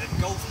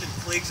engulfed in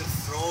plagues of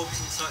frogs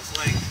and such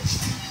like.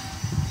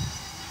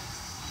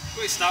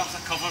 Going to start with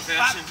a cover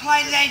version.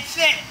 Play Led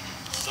Zeppelin.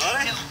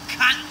 Sorry? Little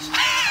cunt.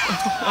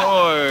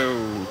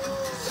 Oh.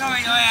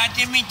 Sorry, I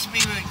didn't mean to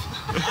be rude.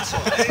 That's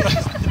alright.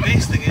 The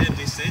best thing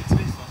anybody said to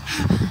me.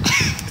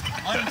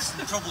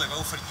 They probably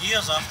will for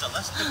years after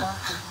this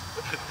debacle.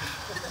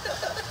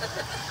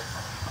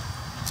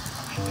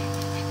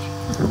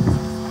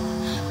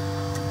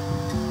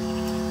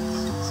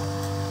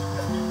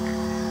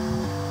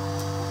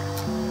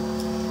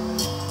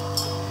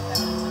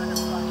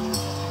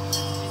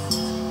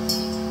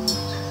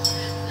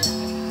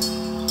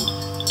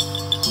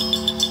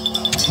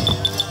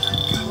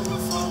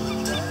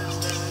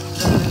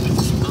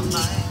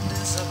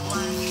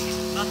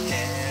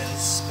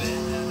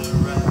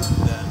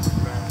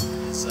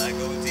 I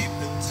go deep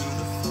into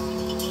the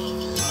full of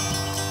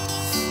love.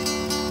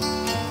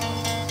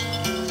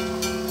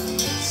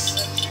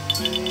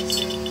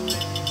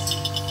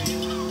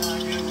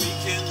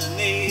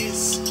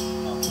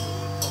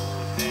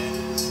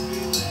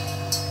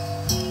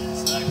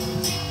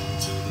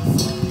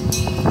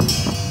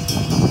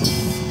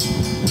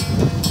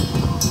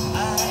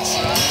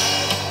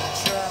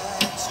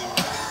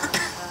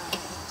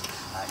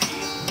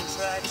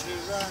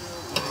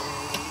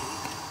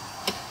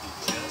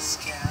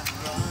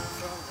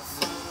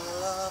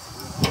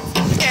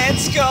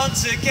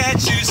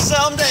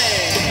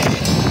 someday.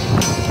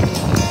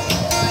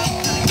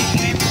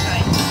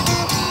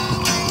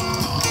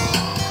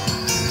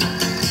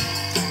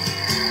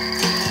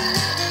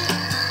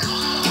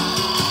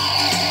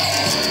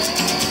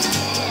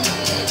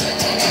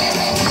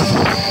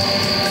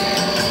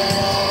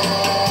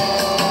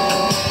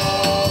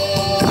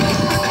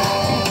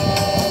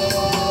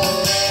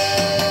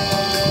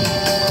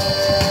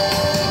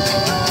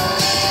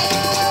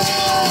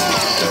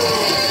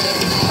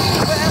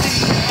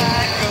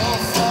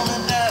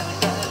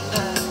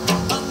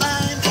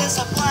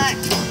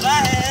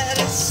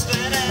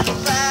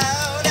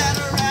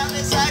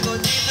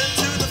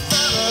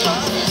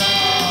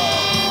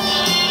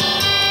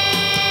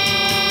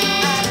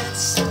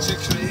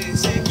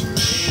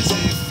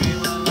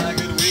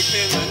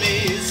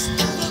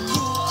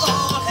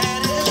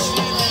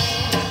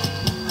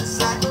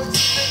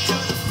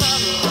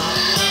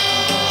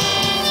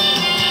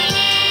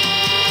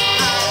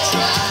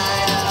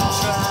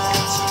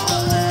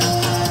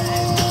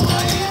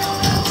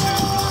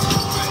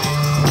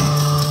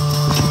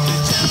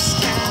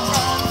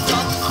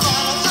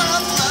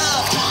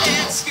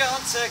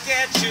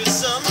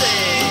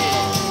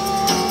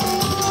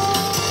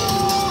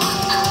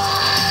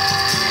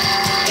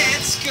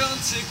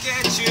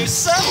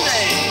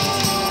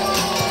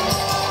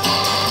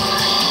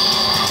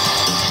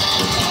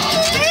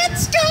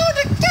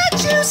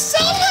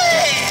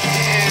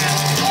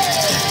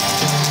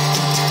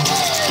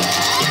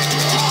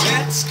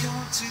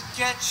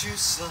 You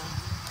some.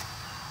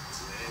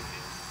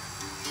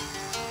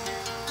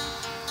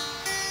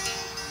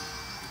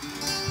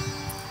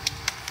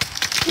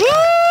 Woo!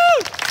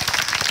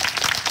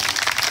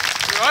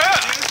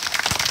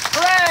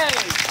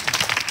 Hooray!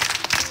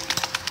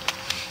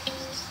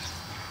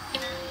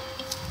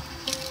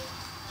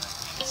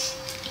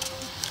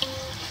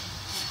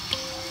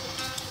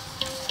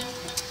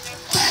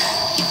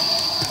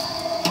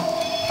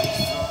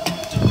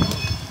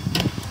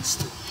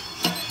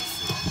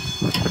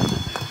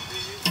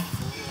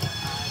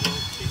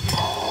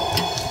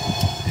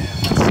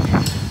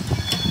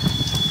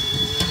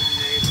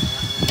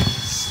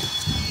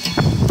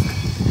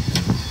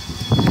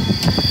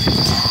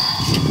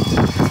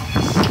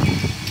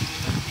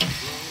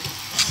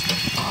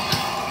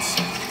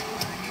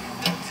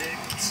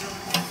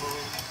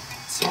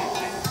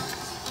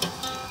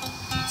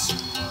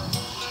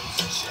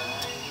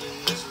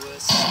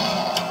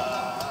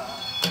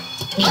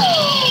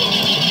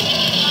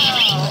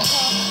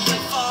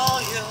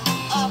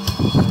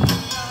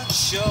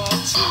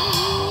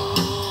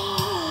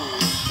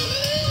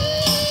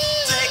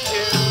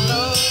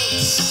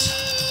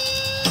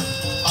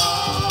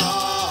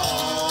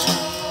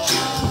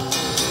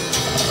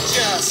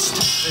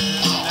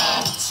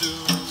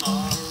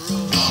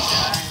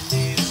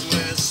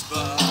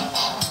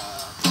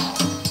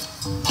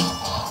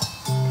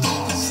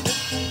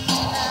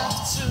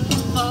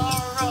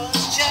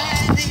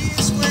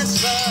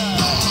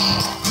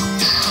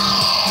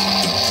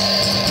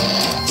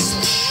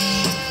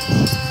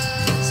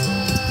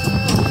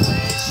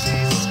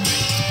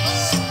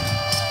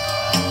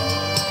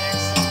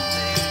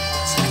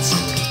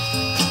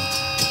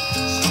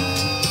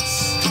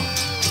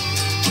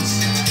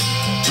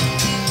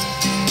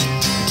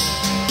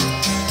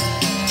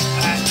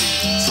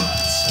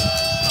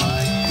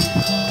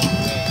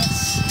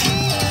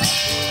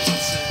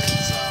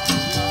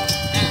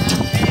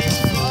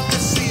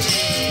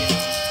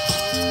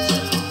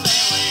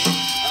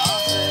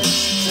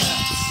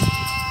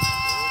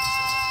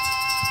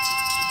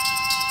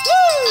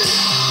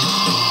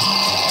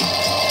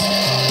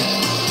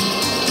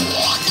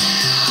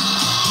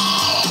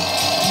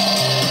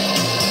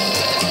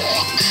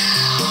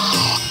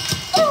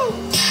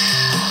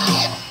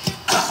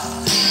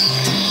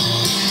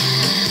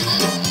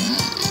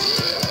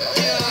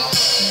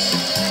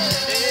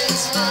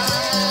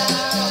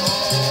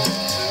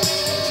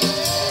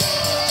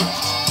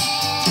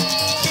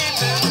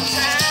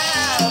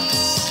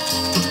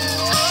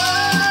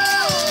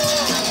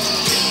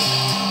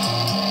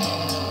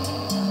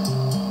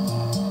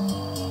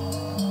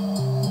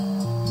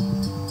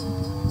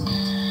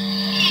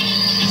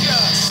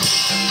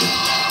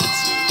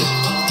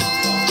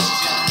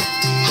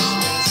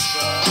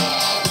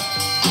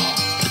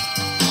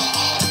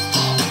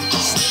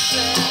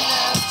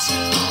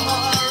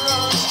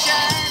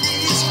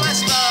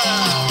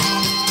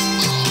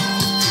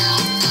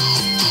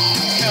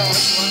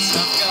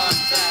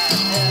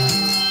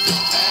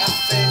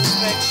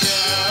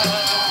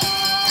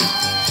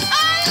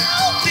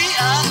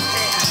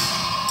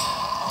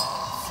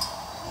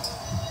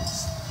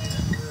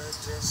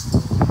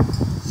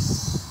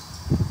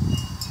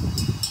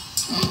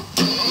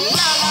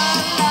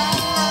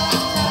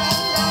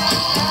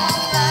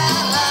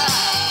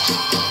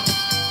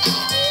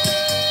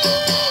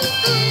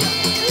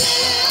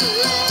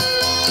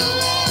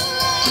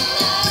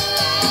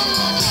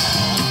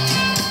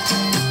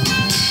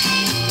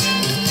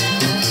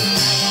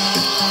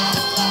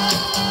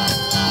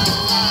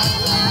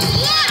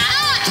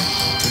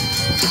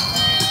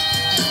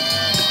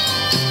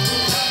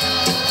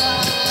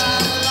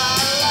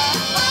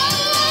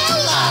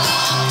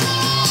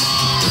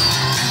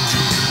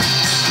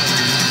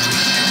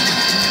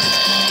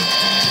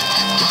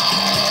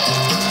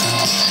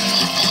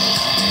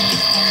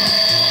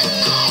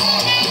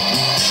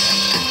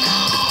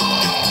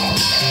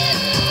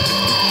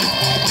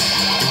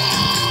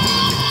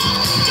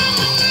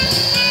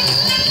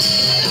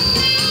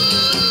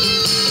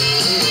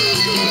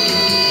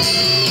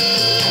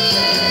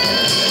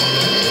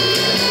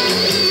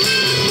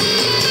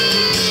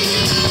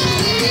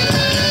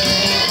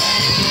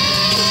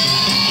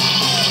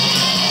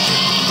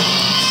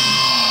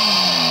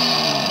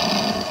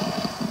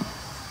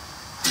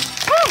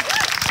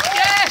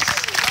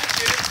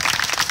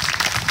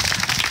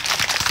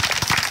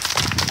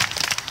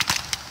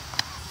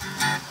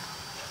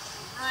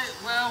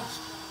 Well,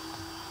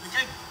 the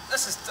gig,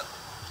 this is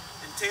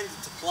intended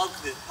to plug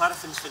the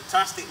Paraffins'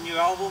 fantastic new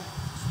album.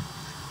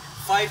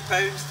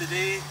 £5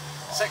 today,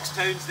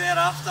 £6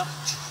 thereafter.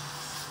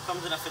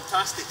 Comes in a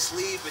fantastic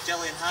sleeve with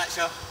Gillian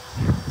Hatcher.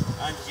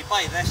 And if you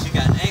buy this, you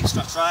get an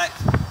extra track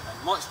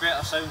and much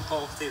better sound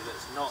quality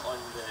that's not on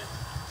the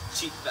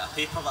cheap bit of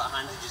paper that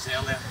I handed you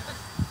earlier.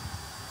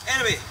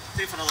 Anyway,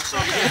 time for another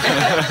song.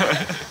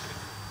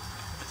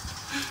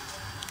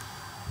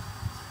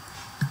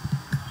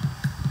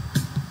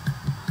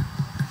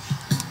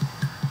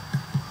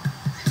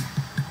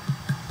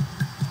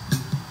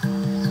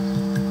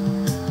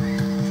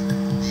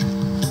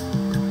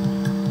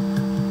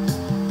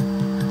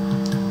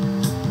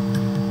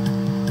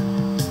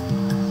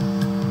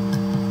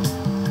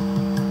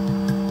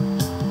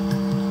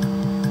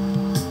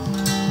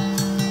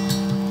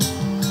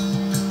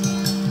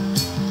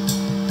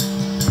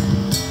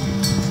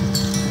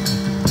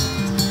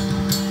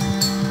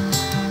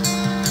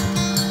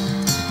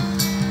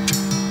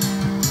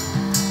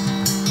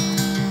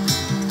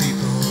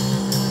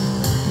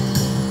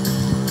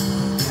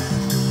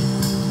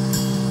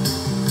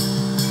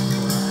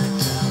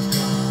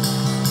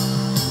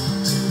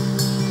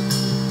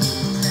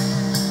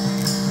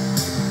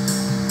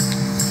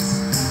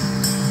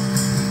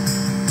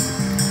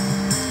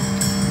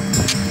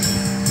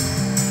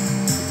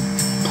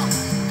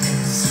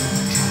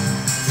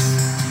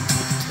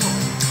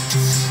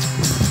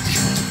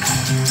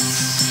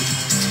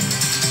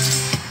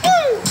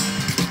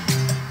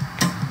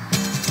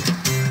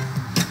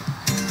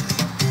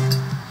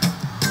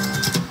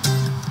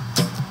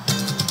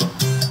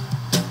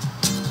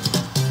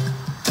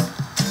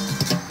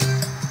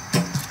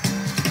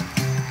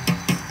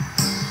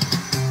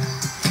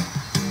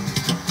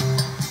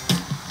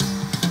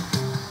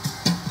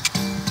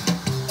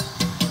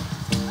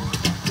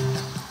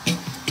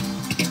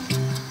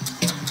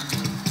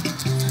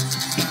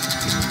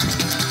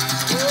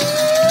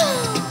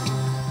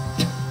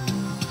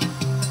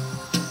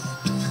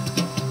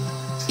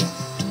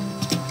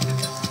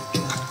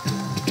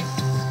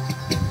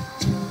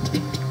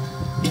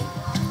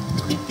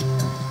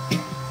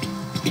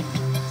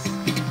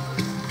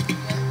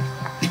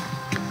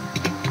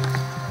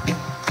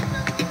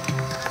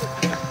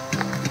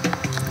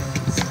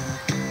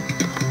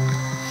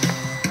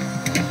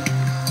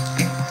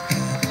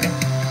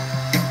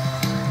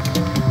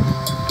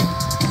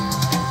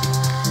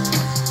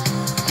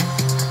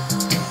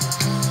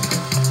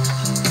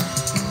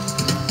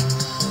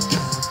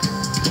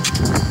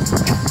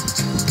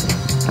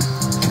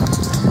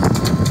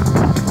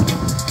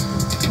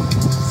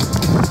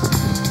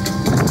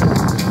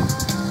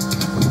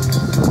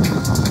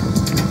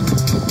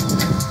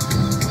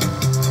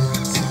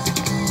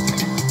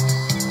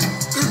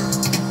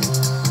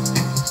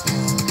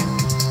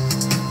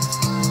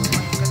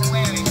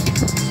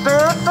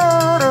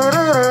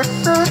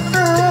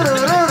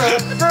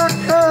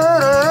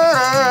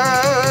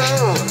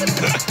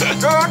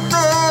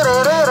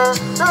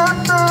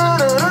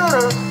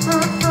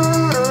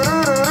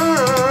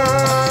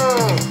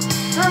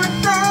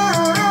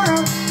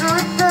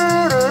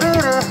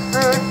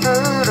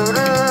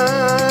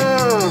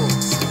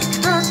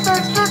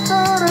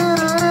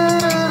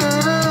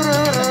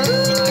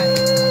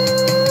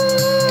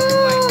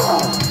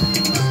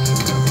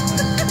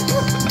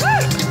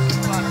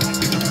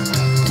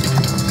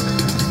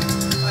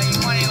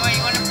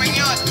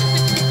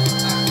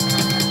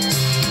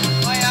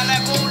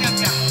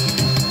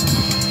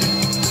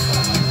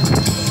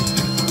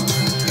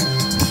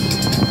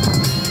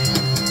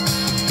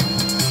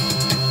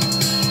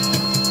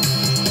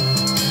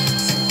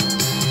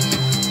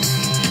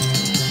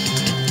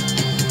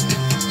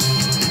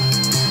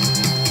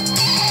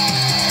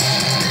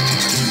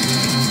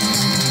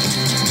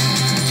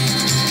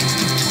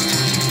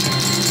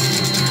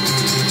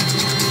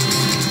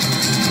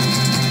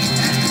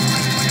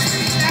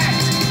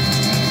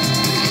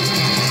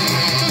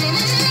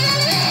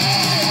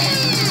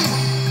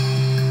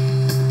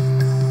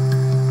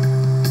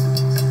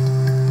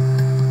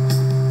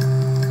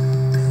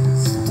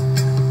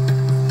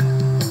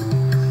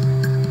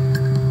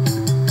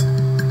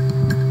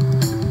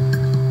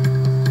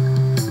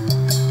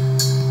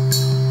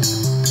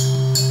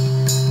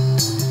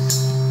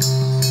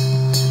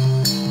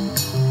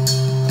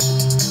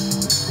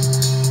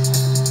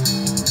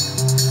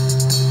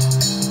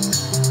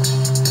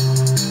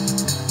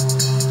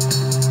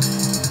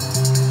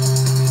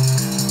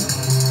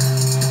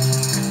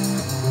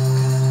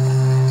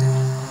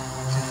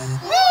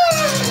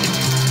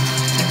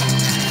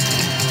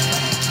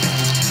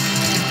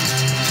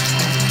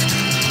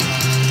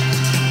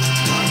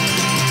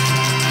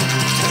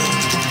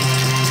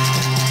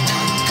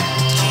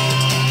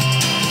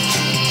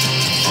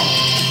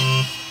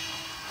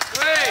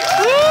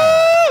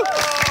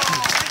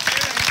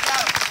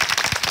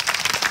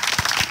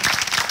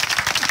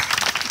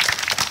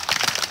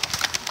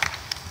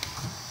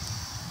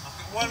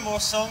 one more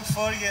song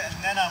for you and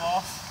then I'm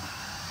off.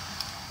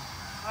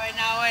 Right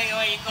now,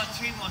 wait, you got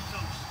 3 more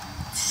songs.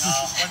 No,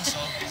 one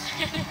song.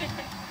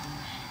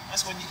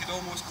 That's one you could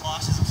almost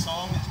class as a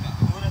song. It's got a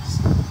chorus.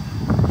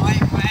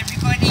 Right, well,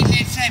 everybody,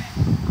 listen.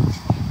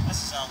 This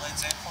is our Led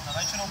Zeppelin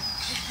original.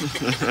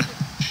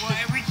 What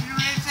original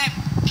is it?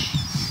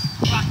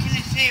 Back in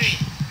the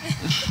series.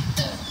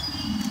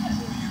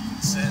 You can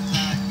set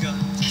that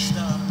gun to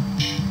start.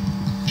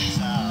 'Cause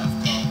I've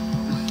got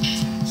no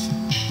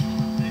intention.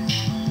 Then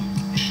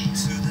look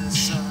into the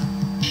sun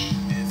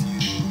if you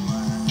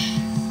like.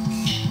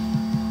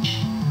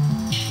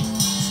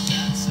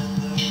 Dance in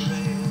the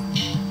rain.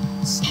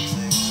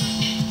 Something to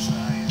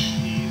try and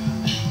even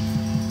if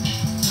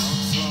don't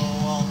throw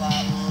all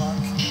that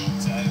luck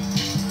down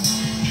the drain.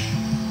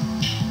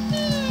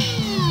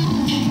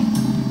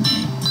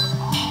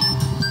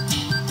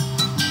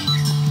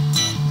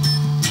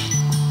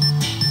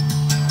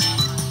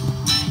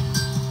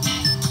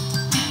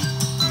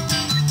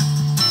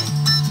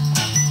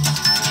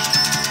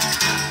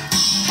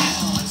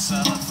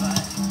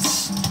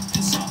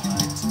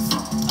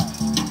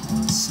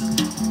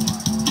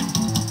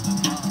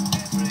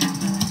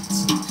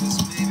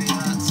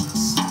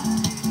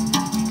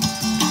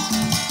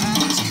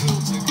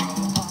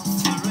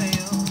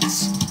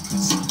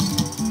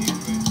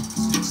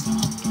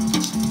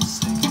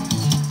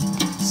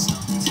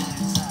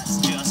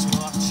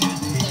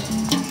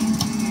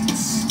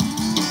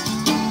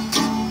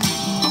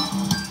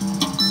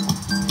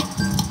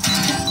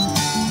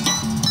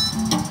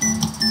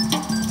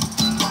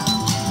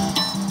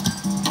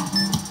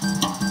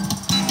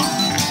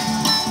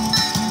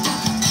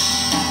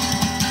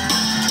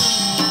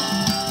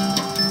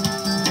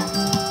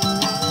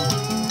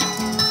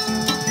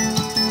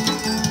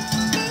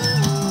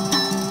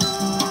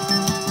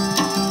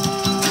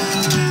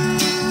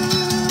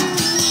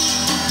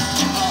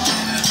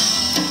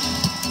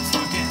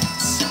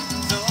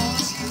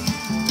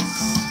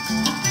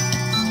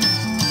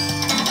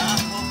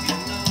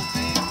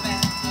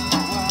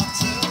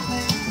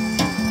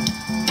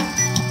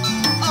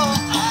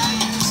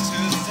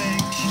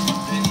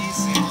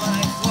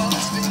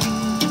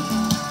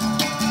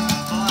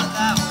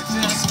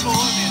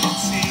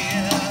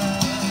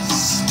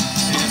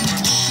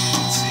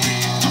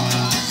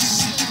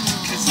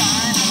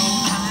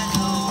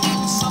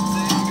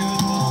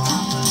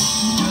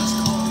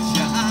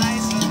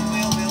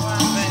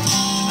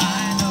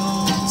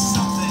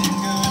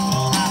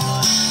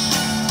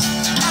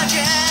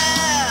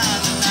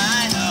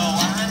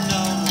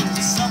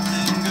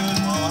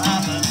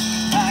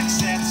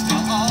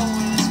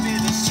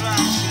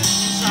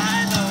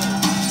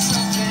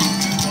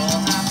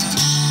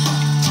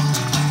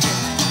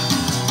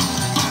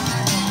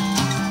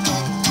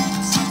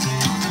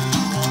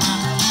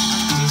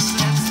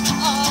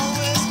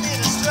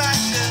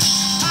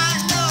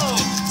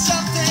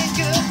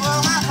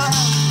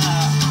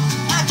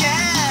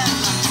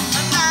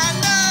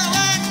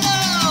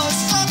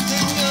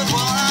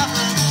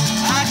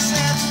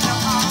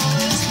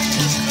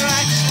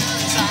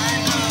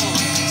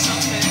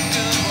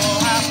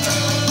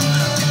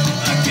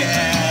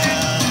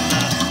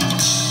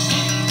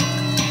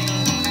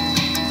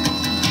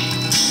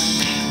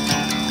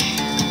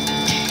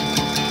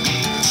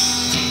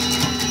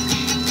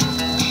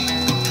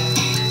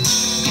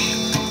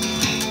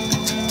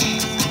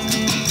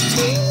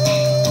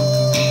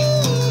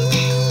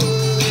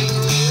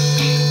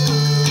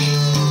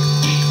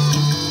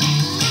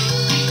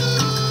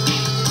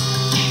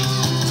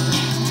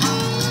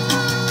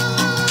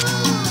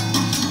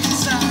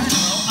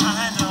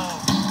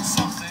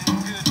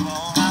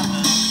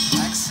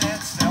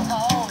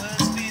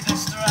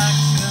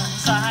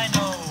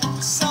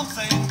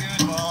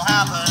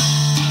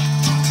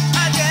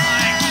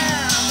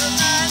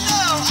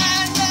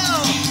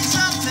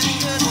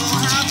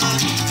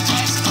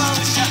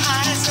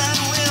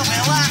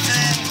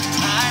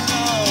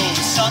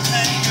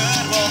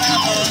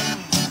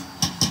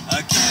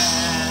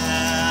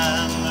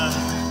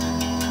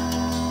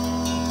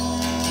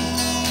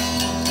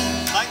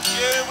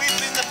 We've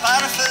been the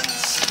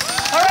Paraffins.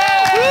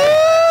 Hooray!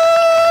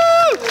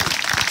 Woo!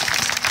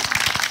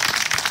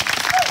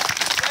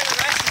 Enjoy the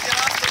rest of your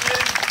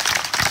afternoon.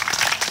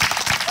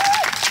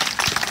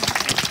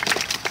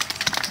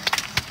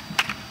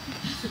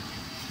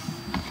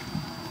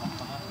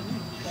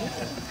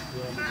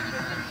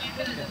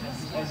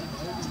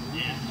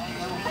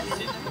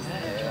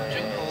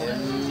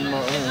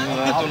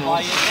 I don't know.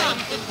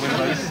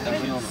 Whereabouts?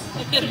 Definitely not.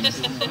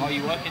 Are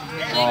you working?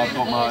 Oh, I've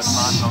got my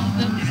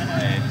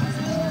man.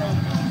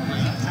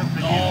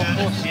 Oh, of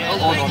course, yeah.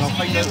 Hold on, I'll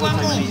find out what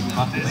time we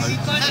have to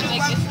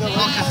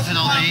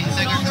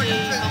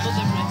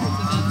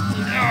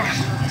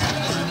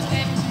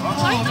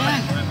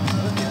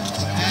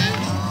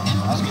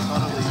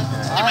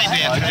You might be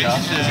okay.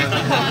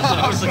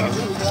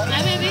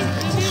 Maybe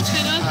it's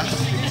good on.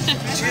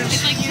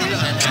 It's like the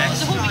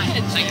whole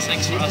weekend.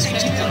 Thanks for asking.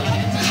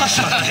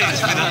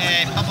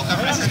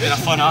 It's been a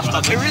fun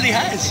afternoon. It really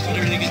has. It's been a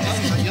really good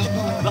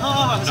time.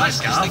 Oh, nice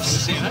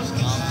guys.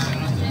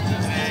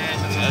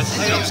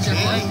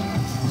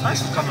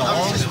 Thanks for coming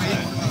along.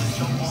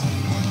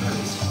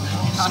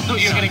 I thought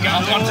you were going to get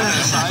up onto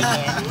the side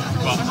there.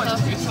 but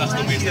that's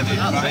the way to do it.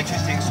 That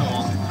just takes so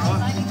long.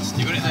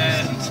 You got it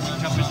there,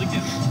 Champions League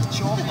game?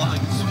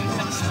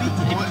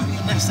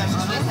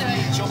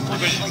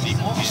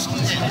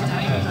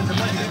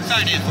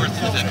 Tiny and worth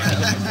it.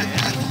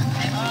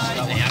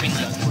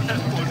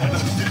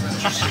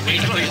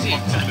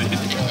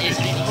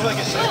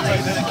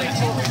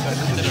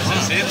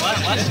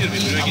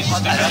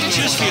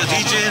 Cheers for your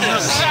DJing.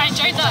 I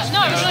enjoyed that. No,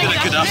 it was really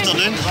good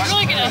afternoon.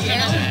 Really good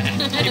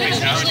afternoon.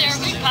 Actually, our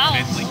good pal.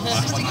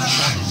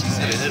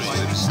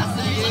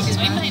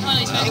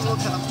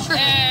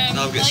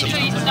 I'll get some.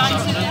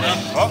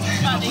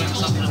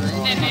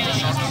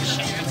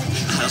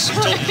 There's some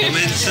top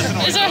comments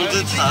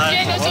included.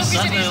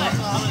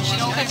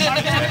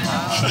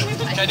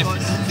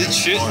 Good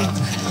shooting.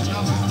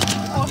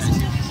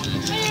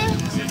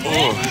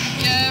 Oh.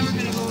 Yeah, we're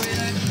gonna go away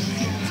now.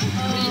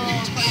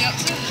 What are you up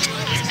to?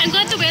 I'm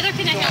glad the weather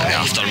kind of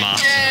helped. The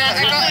aftermath. Yeah,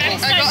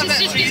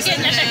 it's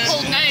getting a bit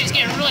cold now. It's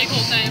getting really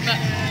cold now, but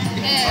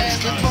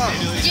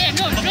yeah,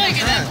 no, it's really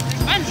good.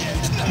 Man.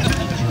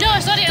 No,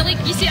 sorry,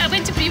 you see, I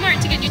went to Primark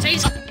to get new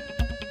ties.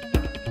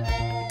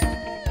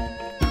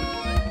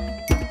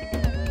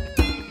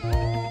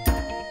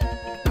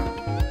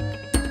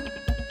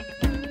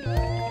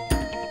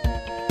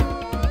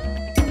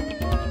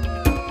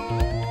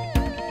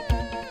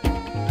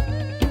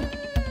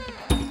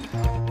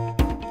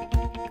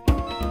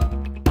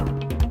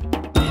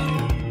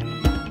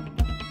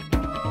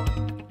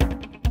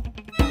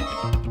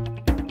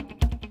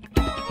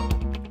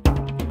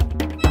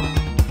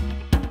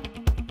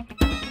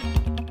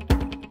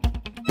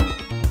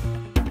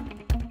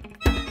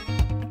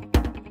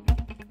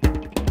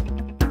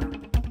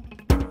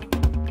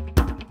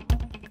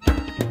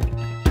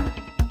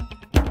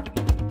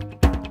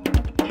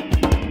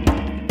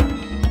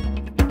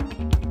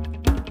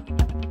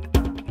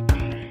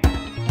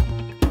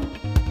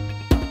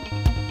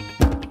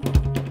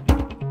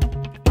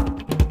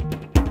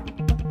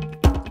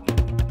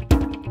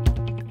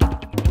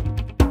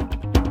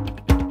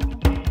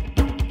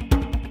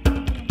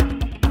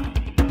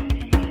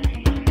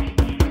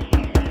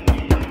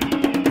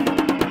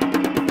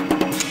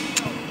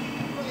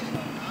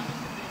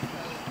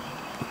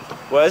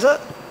 What is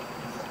it?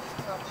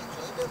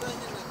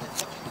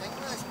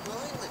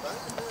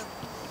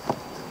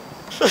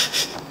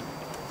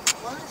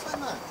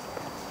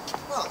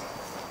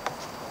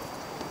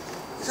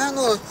 Is that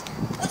not?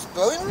 That's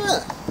brilliant, isn't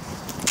it?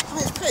 I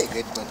mean, it's pretty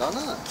good done,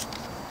 isn't it?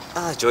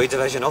 Ah, Joy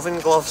Division oven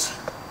gloves.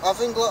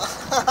 Oven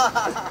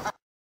gloves.